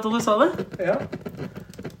akkurat da du sa det. Ja.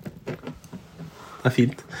 det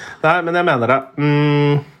fint. Nei, men jeg mener det.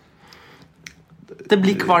 Det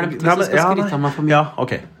blir kvalmt hvis du skal skryte av meg for mye. Ja,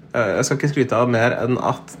 ok. Jeg skal ikke skryte av mer enn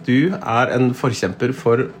at du en forkjemper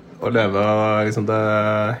for å leve liksom det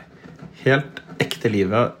helt ekte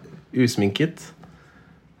livet, usminket.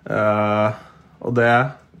 Og det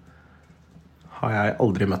har jeg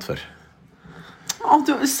aldri møtt før.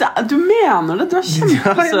 Du mener det, du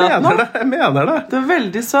kjempesøt nå. Jeg mener det. Du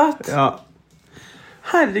veldig søt. Ja.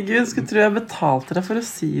 Herregud, skulle tro jeg betalte deg for å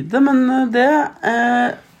si det, men det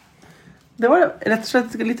var rett og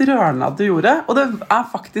slett litt rørende at du gjorde. Og det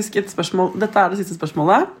faktisk et spørsmål. Dette det siste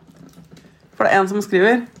spørsmålet. For det en som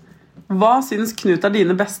skriver: hva synes Knut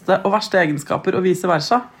dine beste og verste egenskaper, og vice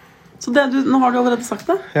versa? Så nå har du allerede sagt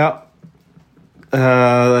det. Ja.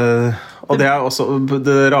 Og det også,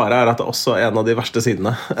 det rare at det også en av de verste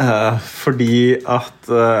sidene. Fordi at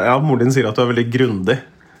moren din sier at du veldig grundig.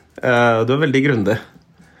 Du veldig grundig.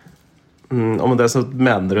 Og med det så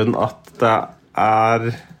mener hun at det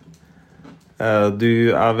du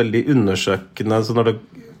veldig undersøkende, så når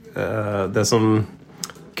det som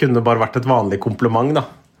kunne bare vært et vanlig kompliment da,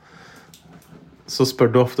 så spør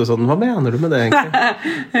du ofte sånn: hva mener du med det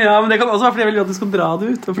egentlig? Ja, men det kan også være fordi jeg vil at du skal dra det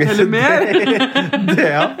ut og fortelle mer.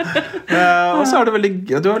 Det, ja. Og så du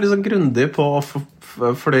veldig sånn grundig på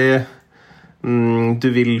fordi du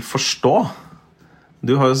vil forstå.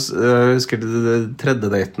 Du har husker du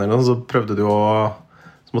tredje daten eller noe, så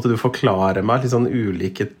måtte du forklare meg litt sånn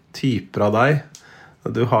ulike typer av deg.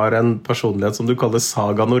 Du har en personlighet som du kaller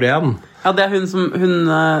Saga Norén. Ja, det hun som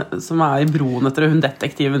i broen etter hun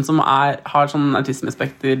detektiven som har sånn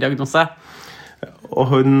autismespekterdiagnose. Og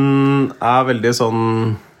hun veldig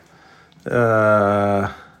sånn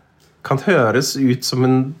kan høres ut som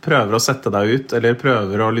hun prøver å sette deg ut, eller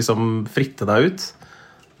prøver å liksom fritte deg ut.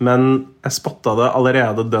 Men jeg spottet det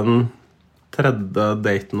allerede den tredje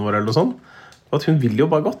daten vår eller noe sånt, at hun vil jo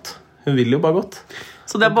bare godt. Hun vil jo bare godt.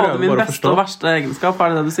 Så det både min beste og verste egenskap,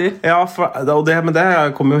 det du sier? Ja, men det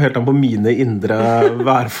kommer jo helt an på mine indre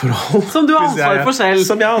værforhold. Som du har ansvar for selv.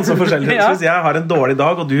 Som jeg har ansvar for selv. Ja. Hvis jeg har en dårlig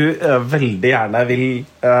dag, og du veldig gjerne vil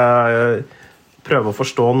prøve å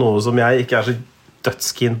forstå noe som jeg ikke så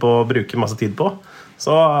dødskeen på å bruke masse tid på,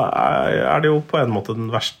 så det jo på en måte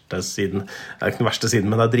den verste siden. Det ikke den verste siden,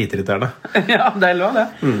 men det dritirriterende. Ja, det lov det.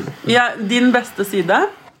 Ja, din beste side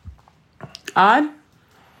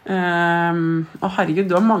herregud,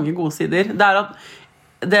 du har mange gode sider. Det at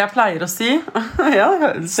det jeg pleier å si ja,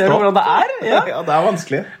 ser du hvordan det Ja, det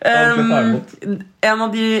vanskelig. En av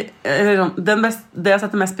det jeg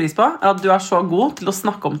setter mest pris på at du så god til å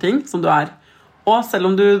snakke om ting som du og selv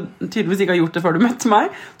om du tydeligvis ikke har gjort det før du møtte meg,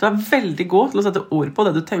 du veldig god til å sette ord på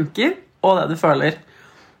det du tenker og det du føler.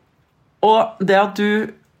 Og det at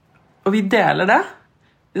og vi deler det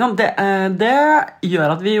gjør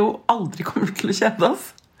at vi jo aldri kommer til å kjede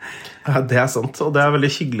oss. Det sant, og det veldig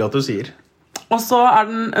hyggelig at du sier. Og så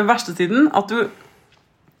den verste siden at du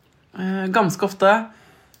ganske ofte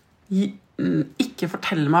ikke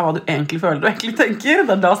forteller meg hva du egentlig føler og egentlig tenker.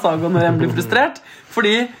 Det da Saga når jeg blir frustrert.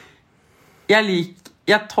 Fordi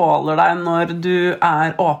jeg tåler deg når du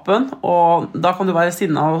åpen, og da kan du være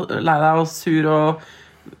sinnet og lei deg og sur og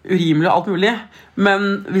urimelig og alt mulig.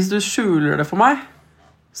 Men hvis du skjuler det for meg,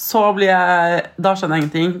 så da skjønner jeg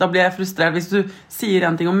ingenting. Da blir jeg frustrert hvis du sier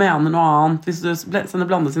en ting og mener noe annet, hvis du sender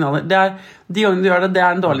blandede signaler. De gangene du gjør det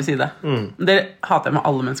en dårlig side. Det hater jeg med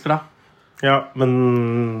alle mennesker da. Ja, men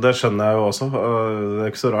det skjønner jeg jo også. Det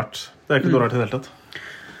ikke så rart. Det ikke noe rart i det hele tatt.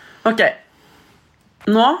 Ok.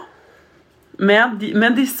 Nå,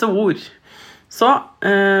 med disse ord, så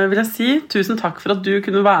vil jeg si tusen takk for at du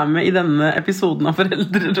kunne være med i denne episoden av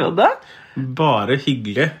Foreldrerådet. Bare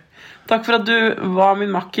hyggelig. Takk for at du var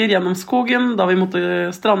min makker gjennom skogen da vi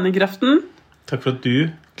måtte strande i grøften. Takk for at du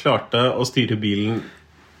klarte å styre bilen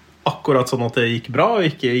akkurat sånn at det gikk bra og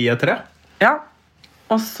ikke i et tre. Ja,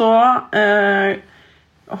 og så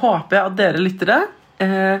håper jeg at dere lyttere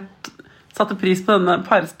satte pris på denne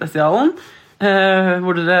parspesialen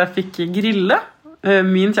hvor dere fikk grille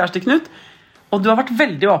min kjæreste Knut. Og du har vært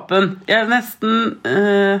veldig åpen. Jeg nesten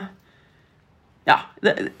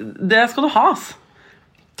det skal du ha, ass.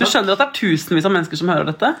 Du skjønner at det tusenvis av mennesker som hører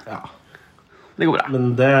dette? Ja. Det går bra. Men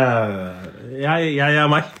jeg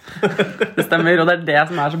meg. Det stemmer, og det det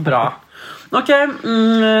som så bra. Ok,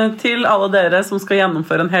 til alle dere som skal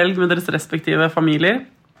gjennomføre en helg med deres respektive familier,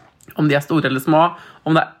 om de store eller små,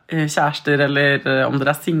 om det kjærester, eller om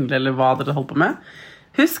dere single, eller hva dere holder på med,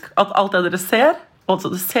 husk at alt det dere ser, og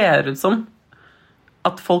det ser ut som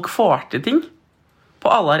at folk får til ting på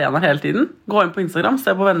alle arenaer hele tiden. Gå inn på Instagram, se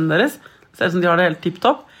på vennene deres, ser ut som de har det helt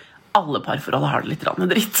tipptopp. alle parforhold har det litt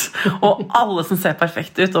dritt. Og alle som ser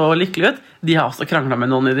perfekt ut og lykkelig ut, de har også kranglet med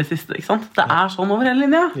noen i det siste, ikke sant? Det er sånn over hele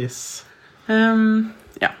linja. Yes.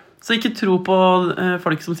 Ja. Så ikke tro på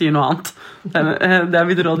folk som sier noe annet. Det er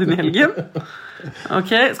mitt råd inn i helgen.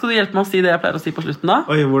 Ok, skal du hjelpe meg å si det jeg pleier å si på slutten da?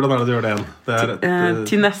 Oi, hvordan er det du gjør det igjen? Det er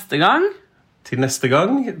til neste gang. Til neste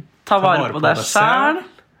gang. Ta vare på deg selv.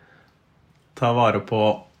 Ta vare på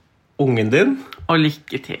ungen din. Og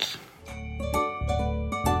lykke til.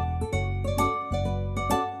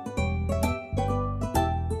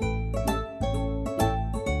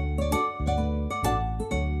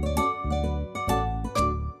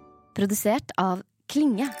 Produsert av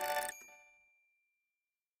Klinge.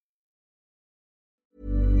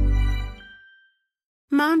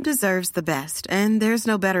 Mom deserves the best, and there's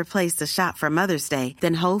no better place to shop for Mother's Day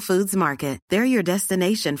than Whole Foods Market. They're your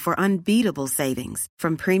destination for unbeatable savings,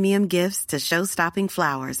 from premium gifts to show-stopping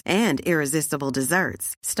flowers and irresistible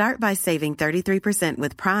desserts. Start by saving 33%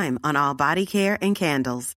 with Prime on all body care and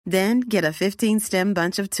candles. Then get a 15-stem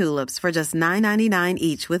bunch of tulips for just $9.99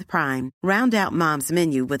 each with Prime. Round out Mom's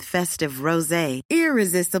menu with festive rosé,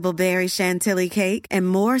 irresistible berry chantilly cake, and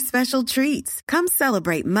more special treats. Come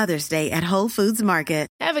celebrate Mother's Day at Whole Foods Market.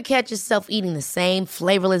 Ever catch yourself eating the same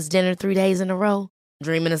flavorless dinner 3 days in a row?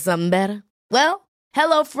 Dreaming of something better? Well,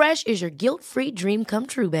 HelloFresh is your guilt-free dream come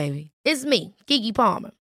true, baby. It's me, Keke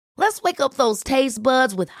Palmer. Let's wake up those taste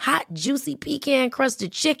buds with hot, juicy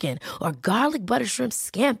pecan-crusted chicken or garlic butter shrimp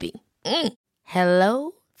scampi.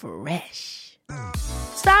 HelloFresh.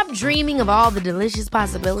 Stop dreaming of all the delicious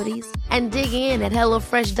possibilities and dig in at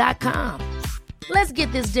HelloFresh.com. Let's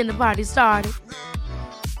get this dinner party started.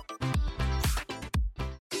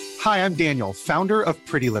 Hi, I'm Daniel, founder of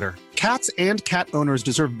Pretty Litter. Cats and cat owners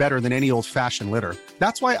deserve better than any old-fashioned litter.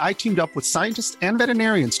 That's why I teamed up with scientists and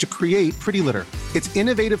veterinarians to create Pretty Litter. Its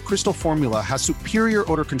innovative crystal formula has superior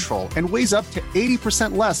odor control and weighs up to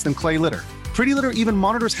 80% less than clay litter. Pretty Litter even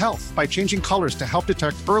monitors health by changing colors to help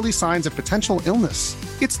detect early signs of potential illness.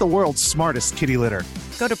 It's the world's smartest kitty litter.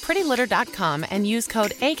 Go to prettylitter.com and use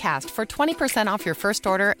code ACAST for 20% off your first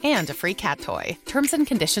order and a free cat toy. Terms and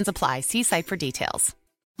conditions apply. See site for details.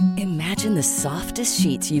 Imagine the softest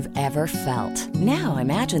sheets you've ever felt. Now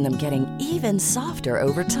imagine them getting even softer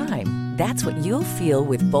over time. That's what you'll feel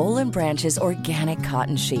with Boll & Branch's organic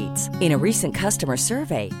cotton sheets. In a recent customer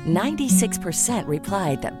survey, 96%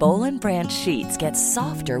 replied that Boll & Branch sheets get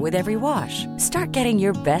softer with every wash. Start getting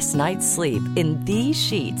your best night's sleep in these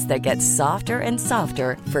sheets that get softer and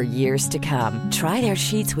softer for years to come. Try their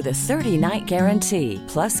sheets with a 30-night guarantee.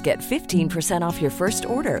 Plus, get 15% off your first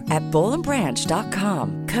order at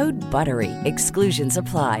bollandbranch.com. Code BUTTERY. Exclusions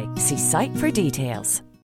apply. See site for details.